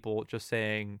enjoyed the people just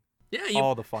saying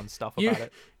all the fun stuff about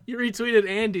it. You retweeted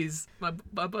Andy's, my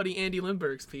buddy Andy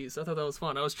Lindbergh's piece. I thought that was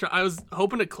fun. I was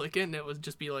hoping to click it and it would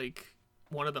just be like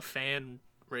one of the fan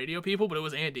radio people, but it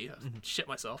was Andy. I shit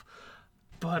myself.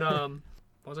 But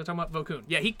what was I talking about? Vokoun.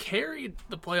 Yeah, he carried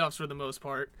the playoffs for the most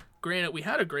part. Granted, we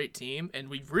had a great team, and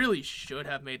we really should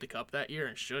have made the cup that year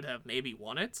and should have maybe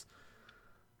won it.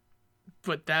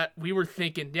 But that we were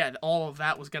thinking, all of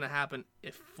that was going to happen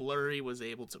if Fleury was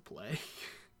able to play.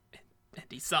 And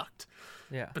he sucked.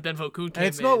 Yeah. But then Vokoun came in. And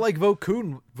it's not like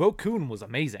Vokoun was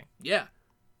amazing. Yeah.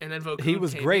 And then Vokoun he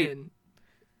was came great in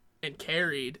and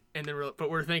carried. And then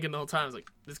we're thinking the whole time, like,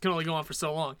 this can only go on for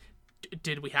so long.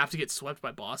 Did we have to get swept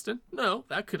by Boston? No,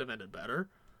 that could have ended better.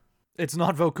 It's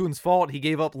not Vokoun's fault. He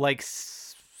gave up like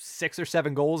 6 or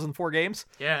 7 goals in 4 games.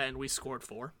 Yeah, and we scored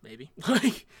 4, maybe.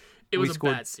 Like, it was a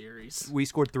bad series. We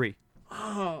scored 3.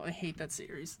 Oh, I hate that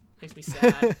series. Makes me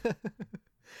sad.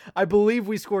 I believe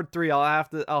we scored 3.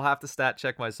 I'll have to stat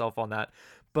check myself on that.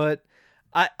 But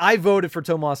I voted for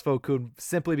Tomas Vokoun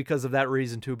simply because of that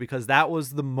reason too, because that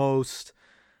was the most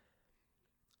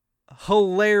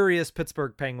hilarious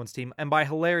Pittsburgh Penguins team. And by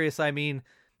hilarious, I mean,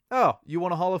 oh, you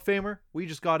want a Hall of Famer? We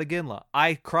just got Iginla.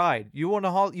 I cried. You want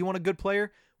a good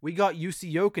player? We got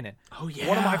Jussi Jokinen. Oh, yeah.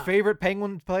 One of my favorite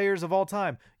Penguin players of all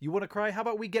time. You want to cry? How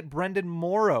about we get Brendan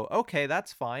Morrow? Okay,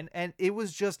 that's fine. And it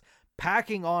was just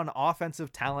packing on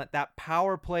offensive talent. That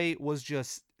power play was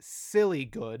just silly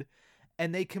good.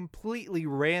 And they completely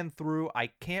ran through, I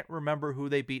can't remember who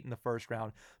they beat in the first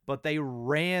round, but they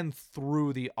ran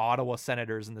through the Ottawa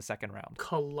Senators in the second round.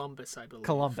 Columbus, I believe.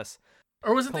 Columbus.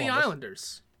 Or was it the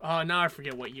Islanders? Now I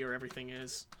forget what year everything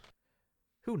is.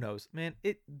 Who knows, man?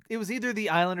 It was either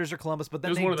the Islanders or Columbus, but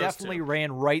then they definitely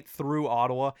ran right through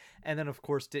Ottawa, and then, of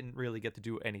course, didn't really get to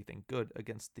do anything good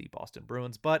against the Boston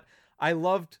Bruins. But I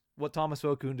loved what Tomas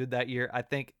Vokoun did that year. I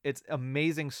think it's an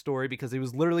amazing story because it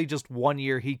was literally just 1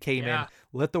 year he came in,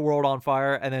 lit the world on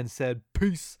fire, and then said,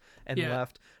 peace, and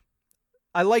left.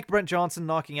 I like Brent Johnson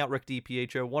knocking out Rick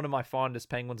DiPietro, one of my fondest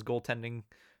Penguins goaltending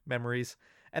memories.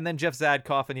 And then Jeff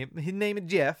Zadkoff, and he named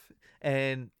Jeff,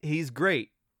 and he's great.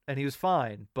 And he was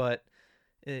fine, but,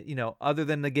 other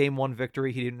than the Game 1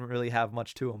 victory, he didn't really have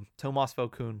much to him. Tomas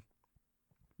Vokoun,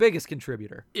 biggest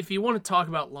contributor. If you want to talk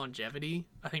about longevity,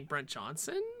 I think Brent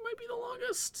Johnson might be the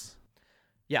longest.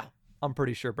 Yeah, I'm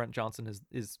pretty sure Brent Johnson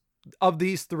is of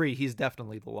these 3, he's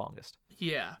definitely the longest.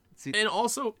 Yeah, and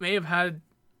also may have had,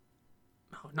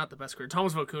 not the best career.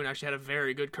 Tomas Vokoun actually had a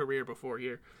very good career before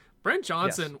here. Brent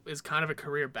Johnson is kind of a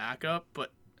career backup,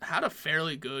 but had a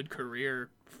fairly good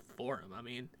career for him. I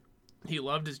mean, he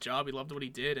loved his job. He loved what he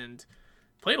did and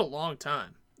played a long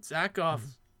time. Zadkoff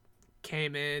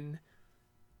came in,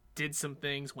 did some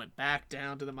things, went back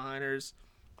down to the minors,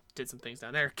 did some things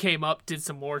down there, came up, did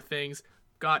some more things,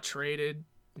 got traded,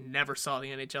 never saw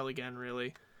the NHL again,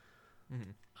 really,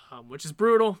 which is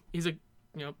brutal. He's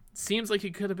seems like he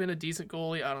could have been a decent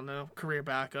goalie. I don't know, career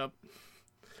backup.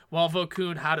 While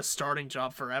Vokoun had a starting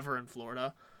job forever in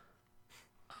Florida.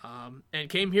 And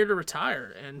came here to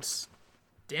retire, and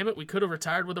damn it, we could have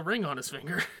retired with a ring on his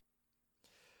finger.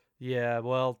 Yeah,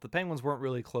 well, the Penguins weren't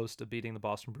really close to beating the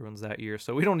Boston Bruins that year,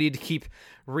 so we don't need to keep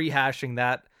rehashing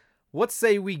that. What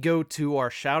say we go to our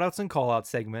shoutouts and callouts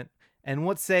segment, and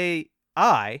what say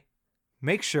I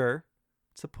make sure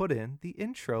to put in the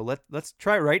intro. Let's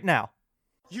try it right now.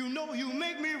 You know you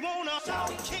make me wanna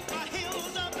kick my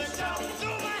heels up and throw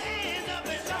my hands up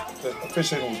and the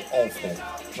officiating was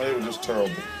awful. They were just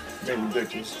terrible. They were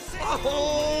ridiculous.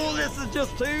 Oh, this is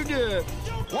just too good.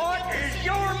 What is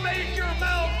your major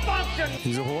malfunction?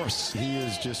 He's a horse. He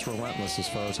is just relentless as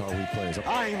far as how he plays.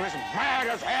 I'm as mad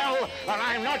as hell, and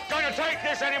I'm not going to take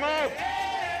this anymore.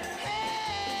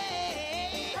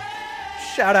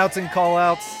 Shoutouts and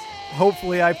callouts.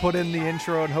 Hopefully I put in the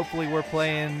intro, and hopefully we're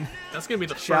playing That's going to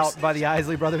be the Shout first by the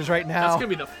Isley Brothers right now. That's going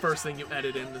to be the first thing you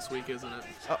edit in this week, isn't it?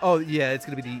 Yeah, it's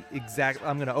going to be the exact...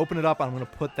 I'm going to open it up. I'm going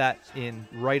to put that in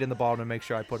right in the bottom and make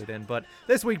sure I put it in. But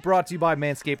this week brought to you by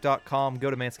Manscaped.com. Go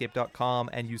to Manscaped.com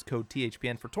and use code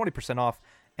THPN for 20% off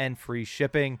and free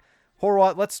shipping.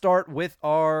 Horwat, let's start with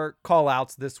our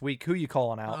call-outs this week. Who you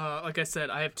calling out? Like I said,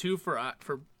 I have 2 for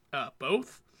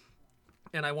both.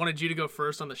 and I wanted you to go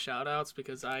first on the shout-outs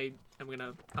because I'm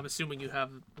assuming you have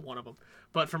one of them.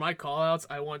 But for my call-outs,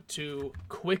 I want to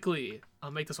quickly,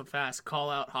 I'll make this one fast, call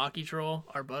out Hockey Troll,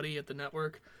 our buddy at the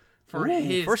network, for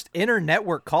his first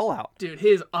inter-network call-out. Dude,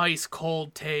 his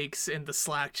ice-cold takes in the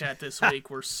Slack chat this week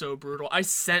were so brutal. I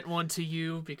sent one to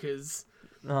you because...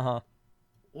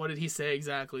 What did he say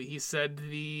exactly? He said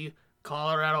the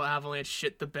Colorado Avalanche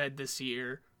shit the bed this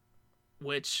year,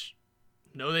 which,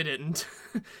 no, they didn't.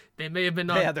 They may have been...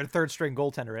 They had their third-string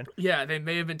goaltender in. Yeah, they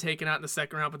may have been taken out in the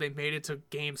second round, but they made it to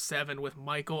Game 7 with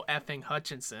Michael effing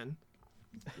Hutchinson.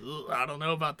 I don't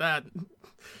know about that.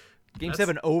 Game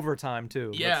 7 overtime,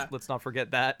 too. Yeah. Let's not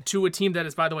forget that. To a team that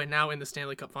is, by the way, now in the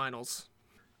Stanley Cup Finals.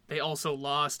 They also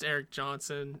lost Eric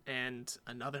Johnson and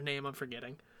another name I'm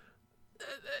forgetting.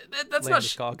 That's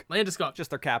Landeskog. not Landeskog. Just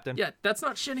their captain. Yeah, that's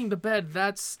not shitting the bed.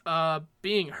 That's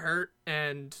being hurt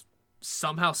and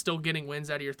somehow still getting wins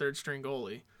out of your third string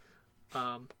goalie.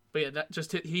 But yeah,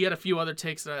 he had a few other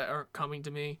takes that aren't coming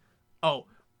to me. Oh,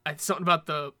 something about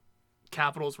the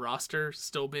Capitals roster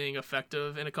still being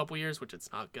effective in a couple years, which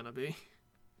it's not gonna be.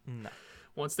 No.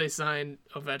 Once they sign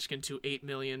Ovechkin to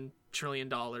 $8 trillion,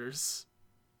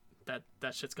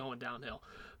 that shit's going downhill.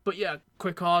 But yeah,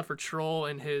 quick call out for Troll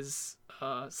and his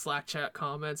Slack chat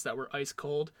comments that were ice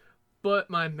cold. But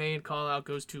my main call out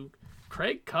goes to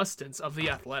Craig Custance of The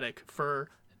Athletic for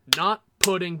not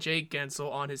putting Jake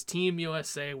Gensel on his Team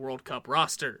USA World Cup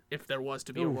roster if there was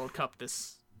to be a World Cup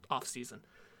this offseason.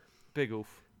 Big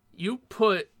oof. You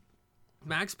put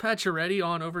Max Pacioretty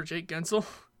on over Jake Gensel.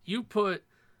 You put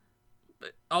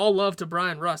all love to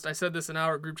Brian Rust. I said this in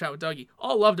our group chat with Dougie.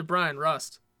 All love to Brian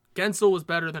Rust. Gensel was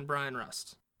better than Brian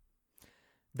Rust.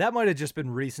 That might have just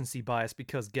been recency bias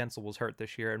because Gensel was hurt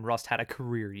this year and Rust had a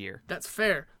career year. That's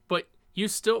fair, but you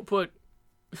still put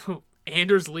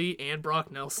Anders Lee and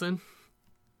Brock Nelson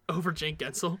over Jake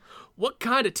Gensel. What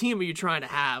kind of team are you trying to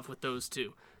have with those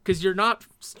two? Because you're not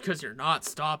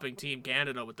stopping Team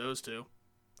Canada with those two.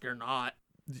 You're not.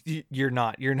 You're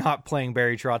not. You're not playing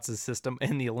Barry Trotz's system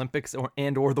in the Olympics or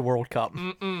the World Cup.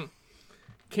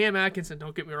 Cam Atkinson,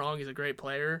 don't get me wrong, he's a great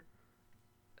player.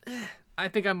 I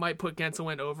think I might put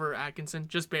Gensel in over Atkinson,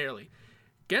 just barely.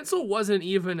 Gensel wasn't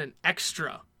even an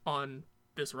extra on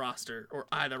this roster, or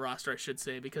either roster, I should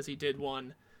say, because he did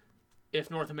one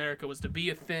if North America was to be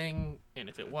a thing, and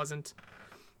if it wasn't.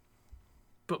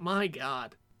 But my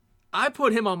God, I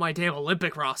put him on my damn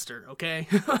Olympic roster, okay?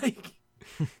 Like,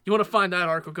 you want to find that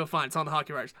article, go find it. It's on the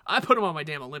Hockey Writers. I put him on my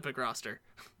damn Olympic roster.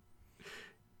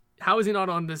 How is he not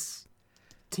on this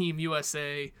Team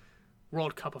USA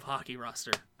World Cup of Hockey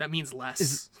roster? That means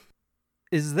less.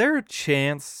 Is there a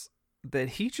chance that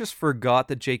he just forgot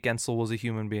that Jake Gensel was a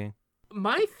human being?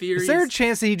 My theory is there a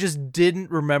chance that he just didn't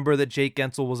remember that Jake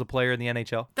Gensel was a player in the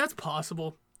NHL? That's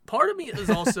possible. Part of me is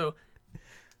also...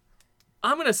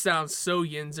 I'm going to sound so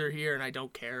Yinzer here, and I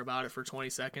don't care about it for 20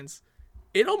 seconds.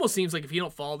 It almost seems like if you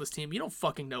don't follow this team, you don't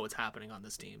fucking know what's happening on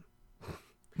this team.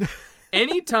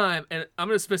 Anytime, and I'm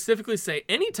going to specifically say,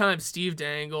 anytime Steve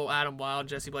Dangle, Adam Wild,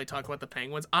 Jesse Blake talk about the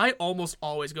Penguins, I almost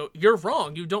always go, you're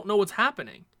wrong. You don't know what's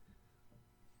happening.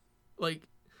 Like,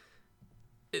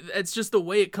 it's just the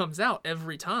way it comes out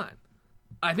every time.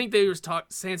 I think they were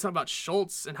saying something about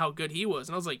Schultz and how good he was,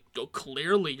 and I was like, oh,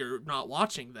 clearly you're not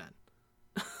watching then.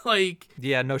 Like,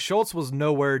 yeah, no, Schultz was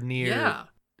nowhere near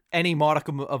any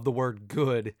modicum of the word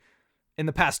good in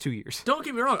the past 2 years. Don't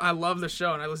get me wrong, I love the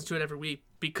show and I listen to it every week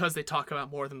because they talk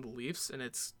about more than the Leafs, and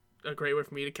it's a great way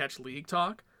for me to catch league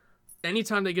talk.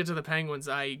 Anytime they get to the Penguins,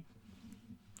 I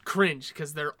cringe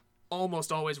because they're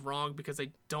almost always wrong because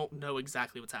they don't know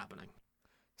exactly what's happening.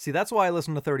 See, that's why I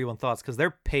listen to 31 Thoughts, because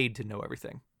they're paid to know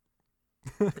everything.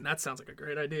 And that sounds like a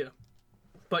great idea.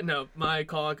 But no, my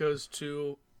call out goes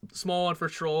to small one for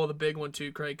Troll, the big one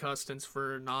to Craig Custance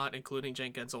for not including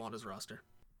Jake Gensel on his roster.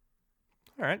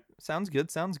 All right, sounds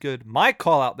good, sounds good. My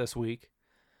call out this week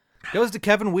goes to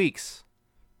Kevin Weeks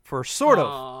for sort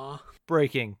of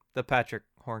breaking the Patrick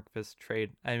Hornqvist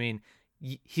trade. I mean,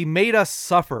 he made us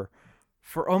suffer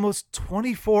for almost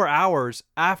 24 hours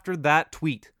after that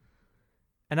tweet.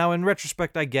 And now in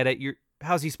retrospect, I get it.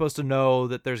 How's he supposed to know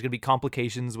that there's going to be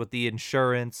complications with the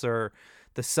insurance or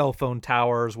the cell phone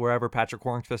towers wherever Patrick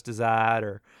Hornqvist is at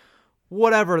or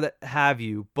whatever that have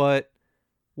you? But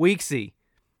Weeksy,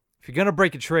 if you're going to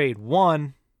break a trade,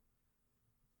 one,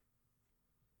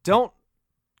 don't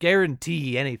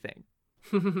guarantee anything.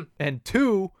 And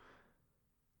two,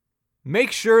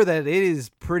 make sure that it is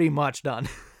pretty much done.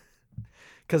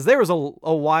 Because there was a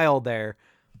while there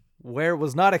where it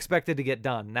was not expected to get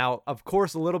done. Now, of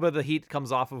course, a little bit of the heat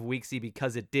comes off of Weeksy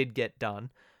because it did get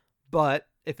done. But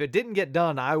if it didn't get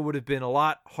done, I would have been a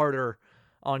lot harder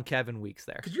on Kevin Weeks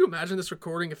there. Could you imagine this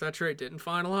recording if that trade didn't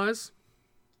finalize?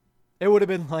 It would have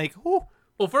been like, ooh,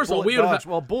 Well, first of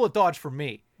all, bullet dodge for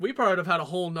me. we probably would have had a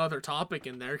whole nother topic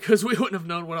in there because we wouldn't have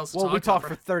known what else to talk about. Well, we talked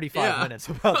for 35 Yeah. minutes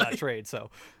about that trade, so.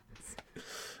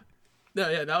 No,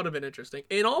 yeah, that would have been interesting.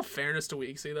 In all fairness to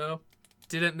Weeksy, though,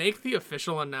 did it make the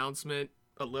official announcement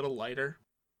a little lighter?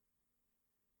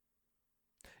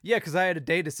 Yeah, because I had a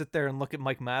day to sit there and look at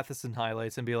Mike Matheson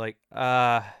highlights and be like,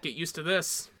 Get used to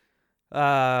this.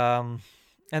 and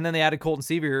then they added Colton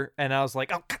Sevier, and I was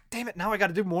like, oh, God damn it, now I got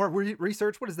to do more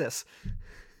research. What is this?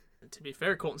 To be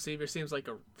fair, Colton Sevier seems like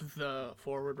the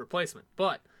forward replacement.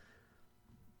 But,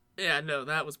 yeah, no,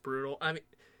 that was brutal. I mean,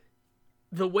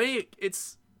 the way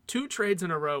it's 2 trades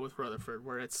in a row with Rutherford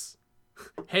where it's,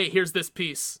 hey, here's this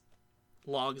piece,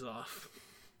 logs off.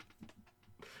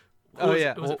 Was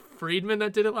it Friedman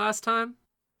that did it last time?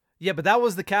 Yeah, but that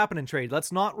was the Kapanen trade.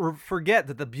 Let's not forget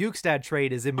that the Bukestad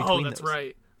trade is in between. Oh, that's those.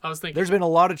 right. I was thinking. There's been a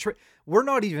lot of trade. We're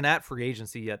not even at free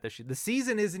agency yet this year. The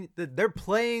season isn't. They're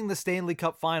playing the Stanley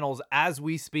Cup Finals as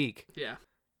we speak. Yeah.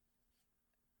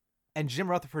 And Jim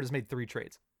Rutherford has made 3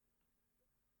 trades.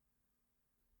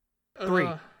 3.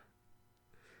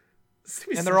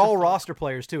 And they're all roster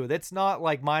players too. That's not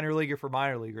like minor leaguer for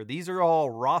minor leaguer. These are all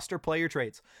roster player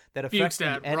trades that affect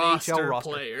the NHL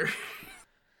roster. Player.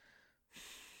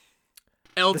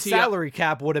 The salary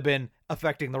cap would have been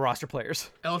affecting the roster players.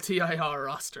 LTIR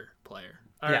roster player.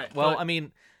 All yeah. right. Well, I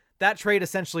mean, that trade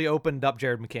essentially opened up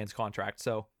Jared McCann's contract.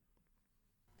 So.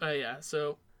 Yeah.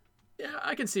 So, yeah,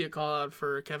 I can see a call out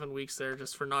for Kevin Weeks there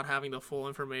just for not having the full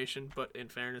information. But in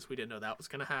fairness, we didn't know that was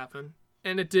going to happen,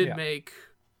 and it did make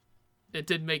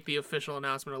the official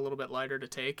announcement a little bit lighter to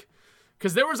take,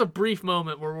 because there was a brief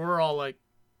moment where we're all like,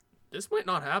 "This might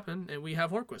not happen," and we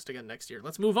have Hornqvist again next year.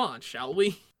 Let's move on, shall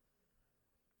we?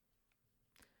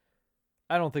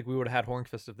 I don't think we would have had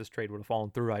Hornqvist if this trade would have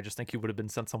fallen through. I just think he would have been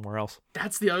sent somewhere else.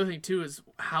 That's the other thing too, is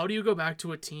how do you go back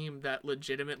to a team that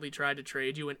legitimately tried to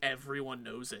trade you and everyone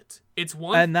knows it? It's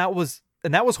one, and that was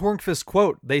Hornqvist's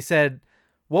quote. They said,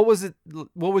 "What was it?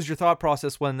 What was your thought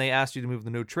process when they asked you to move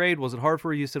the new trade? Was it hard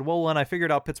for you?" You said, "Well, when I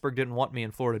figured out Pittsburgh didn't want me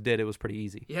and Florida did, it was pretty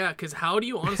easy." Yeah, because how do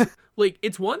you honestly like?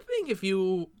 It's one thing if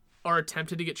you are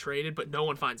attempted to get traded, but no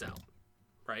one finds out,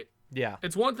 right? Yeah.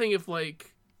 It's one thing if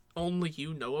like only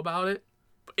you know about it.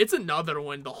 It's another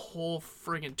when the whole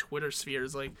friggin' Twitter sphere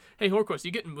is like, hey, Hornqvist,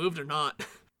 you getting moved or not?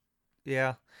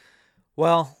 Yeah.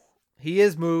 Well, he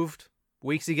is moved.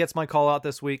 Weeksy gets my call out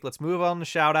this week. Let's move on to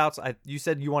shout outs. You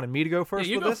said you wanted me to go first.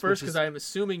 Yeah, you with go this, first because I'm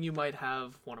assuming you might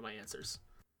have one of my answers.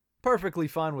 Perfectly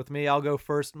fine with me. I'll go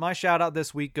first. My shout out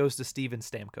this week goes to Steven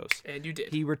Stamkos. And you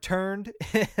did. He returned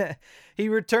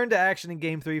to action in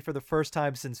Game 3 for the first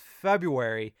time since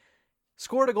February.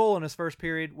 Scored a goal in his first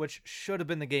period, which should have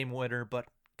been the game winner, but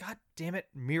God damn it,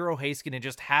 Miro Heiskanen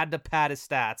just had to pad his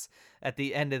stats at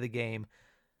the end of the game.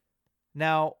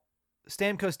 Now,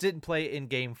 Stamkos didn't play in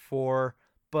Game 4,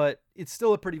 but it's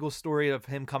still a pretty cool story of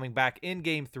him coming back in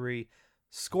Game 3,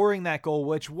 scoring that goal,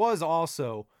 which was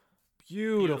also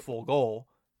beautiful goal.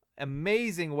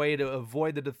 Amazing way to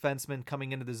avoid the defenseman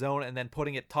coming into the zone and then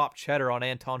putting it top cheddar on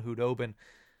Anton Khudobin.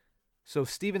 So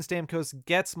Steven Stamkos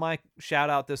gets my shout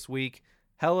out this week.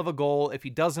 Hell of a goal. If he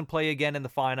doesn't play again in the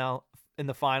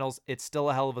finals, it's still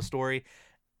a hell of a story.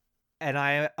 And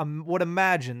I would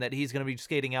imagine that he's going to be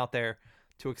skating out there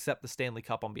to accept the Stanley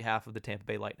Cup on behalf of the Tampa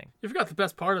Bay Lightning. You forgot the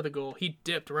best part of the goal. He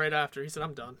dipped right after. He said,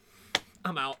 I'm done.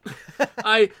 I'm out.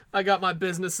 I got my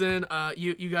business in.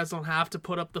 You guys don't have to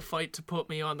put up the fight to put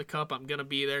me on the cup. I'm going to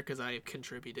be there because I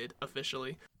contributed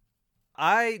officially.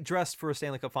 I dressed for a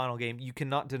Stanley Cup final game. You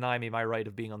cannot deny me my right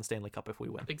of being on the Stanley Cup if we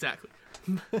win. Exactly.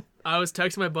 I was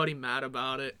texting my buddy Matt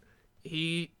about it.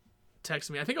 He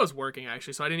texted me. I think I was working,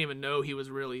 actually, so I didn't even know he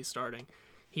was really starting.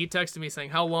 He texted me saying,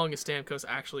 how long is Stamkos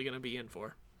actually going to be in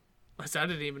for? I said, I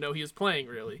didn't even know he was playing,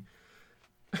 really.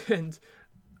 And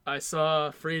I saw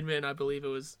Friedman, I believe it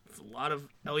was a lot of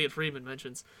Elliot Friedman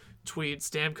mentions, tweet,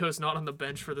 Stamkos not on the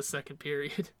bench for the second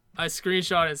period. I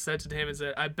screenshot and sent it to him and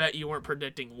said, I bet you weren't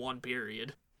predicting one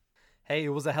period. Hey, it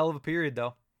was a hell of a period,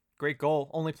 though. Great goal.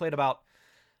 Only played about,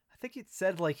 I think it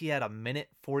said like he had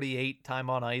 1:48 time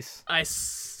on ice. I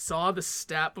saw the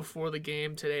stat before the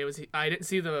game today. I didn't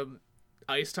see the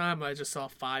ice time. I just saw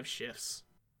 5 shifts.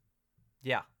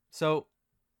 Yeah. So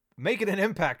making an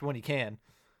impact when he can.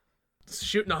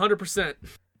 Shooting 100%.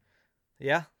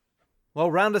 Yeah.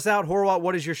 Well, round us out. Horwat,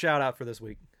 what is your shout out for this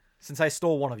week? Since I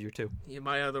stole one of your 2. Yeah,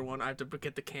 my other one, I have to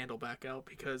get the candle back out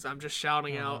because I'm just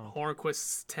shouting out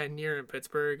Hornqvist's tenure in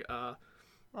Pittsburgh.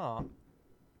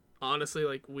 Honestly,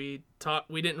 like we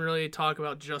didn't really talk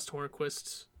about just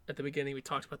Hornqvist at the beginning. We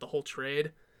talked about the whole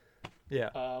trade.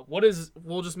 Yeah.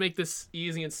 We'll just make this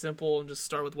easy and simple and just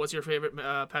start with what's your favorite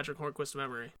Patrick Hornquist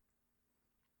memory?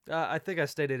 I think I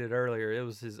stated it earlier. It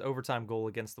was his overtime goal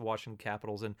against the Washington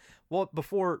Capitals. And well,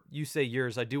 before you say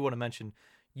yours, I do want to mention,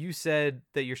 you said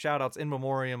that your shout-outs in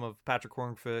memoriam of Patrick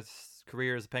Hornquist's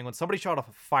career as a Penguin. Somebody shot off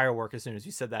a firework as soon as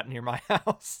you said that near my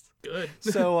house. Good.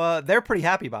 So they're pretty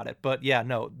happy about it. But yeah,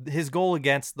 no, his goal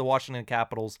against the Washington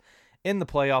Capitals in the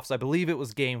playoffs, I believe it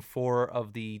was Game 4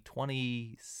 of the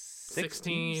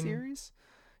 2016 series.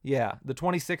 Yeah, the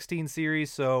 2016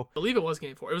 series. So I believe it was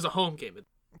Game 4. It was a home game.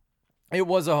 It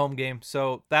was a home game,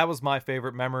 so that was my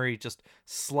favorite memory, just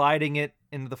sliding it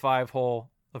into the 5-hole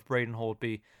of Braden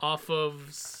Holtby. Off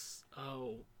of,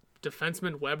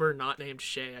 defenseman Weber, not named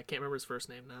Shea. I can't remember his first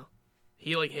name now.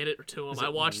 He, hit it to him. I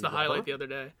watched the highlight the other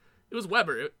day. It was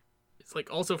Weber. It's,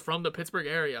 also from the Pittsburgh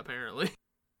area, apparently.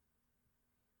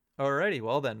 Alrighty,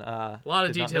 well then. A lot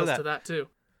of details to that, too.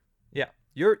 Yeah.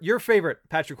 Your favorite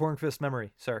Patrick Hornquist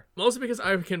memory, sir? Mostly because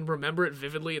I can remember it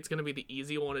vividly. It's going to be the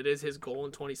easy one. It is his goal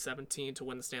in 2017 to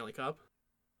win the Stanley Cup.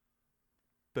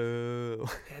 Boo.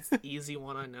 That's the easy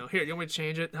one, I know. Here, you want me to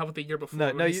change it? How about the year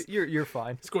before? No, you're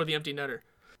fine. Score the empty netter.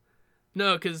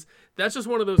 No, because that's just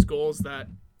one of those goals that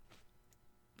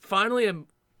not finally, I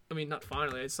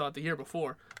saw it the year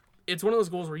before. It's one of those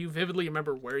goals where you vividly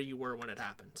remember where you were when it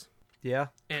happened. Yeah.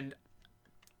 And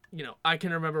I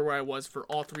can remember where I was for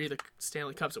all 3 of the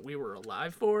Stanley Cups that we were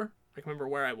alive for. I can remember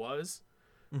where I was.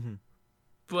 Mm-hmm.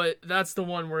 But that's the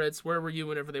one where it's where were you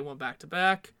whenever they went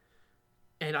back-to-back.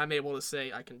 And I'm able to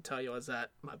say, I can tell you I was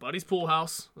at my buddy's pool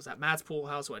house, was at Matt's pool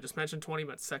house, who I just mentioned 20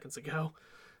 seconds ago.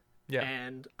 Yeah.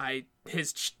 And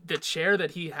the chair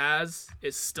that he has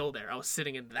is still there. I was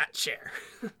sitting in that chair.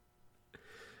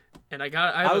 And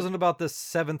I was in about the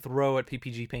 7th row at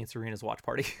PPG Paints Arena's watch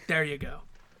party. There you go.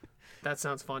 That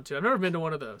sounds fun, too. I've never been to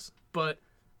one of those. But,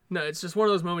 no, it's just one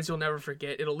of those moments you'll never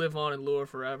forget. It'll live on in Lure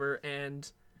forever.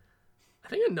 And I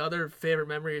think another favorite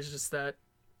memory is just that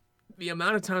the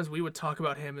amount of times we would talk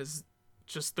about him as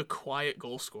just the quiet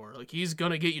goal scorer. He's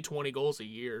going to get you 20 goals a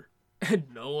year.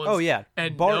 And no one's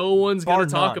no one's going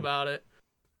to talk about it.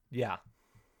 Yeah.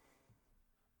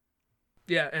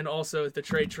 Yeah, and also the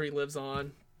trade tree lives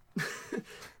on.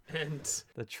 And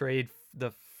the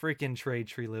freaking trade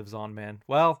tree lives on, man.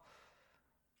 Well,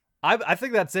 I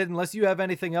think that's it. Unless you have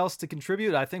anything else to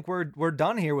contribute, I think we're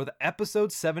done here with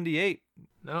episode 78.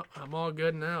 No, I'm all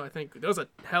good now. I think that was a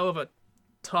hell of a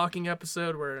talking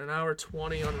episode. We're at 1 hour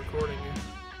 20 on recording here.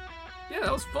 Yeah,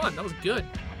 that was fun. That was good.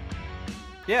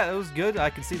 Yeah, it was good.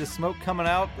 I could see the smoke coming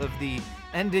out of the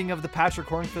ending of the Patrick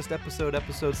Hornquist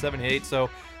episode 78. So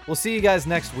we'll see you guys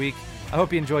next week. I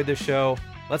hope you enjoyed this show.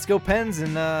 Let's go Pens,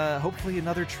 and hopefully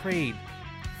another trade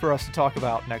for us to talk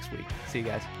about next week. See you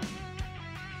guys.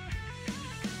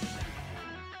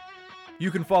 You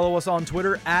can follow us on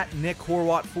Twitter at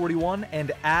NickHorwat41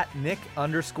 and at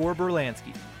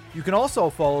Nick_Berlansky. You can also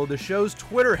follow the show's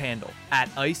Twitter handle at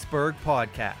Iceberg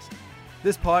Podcast.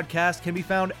 This podcast can be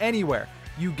found anywhere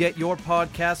you get your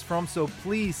podcasts from, so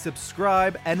please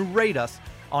subscribe and rate us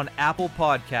on Apple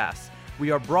Podcasts. We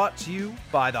are brought to you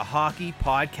by the Hockey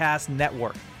Podcast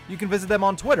Network. You can visit them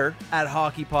on Twitter at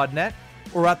HockeyPodNet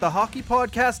or at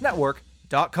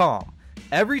thehockeypodcastnetwork.com.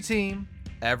 Every team,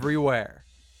 everywhere.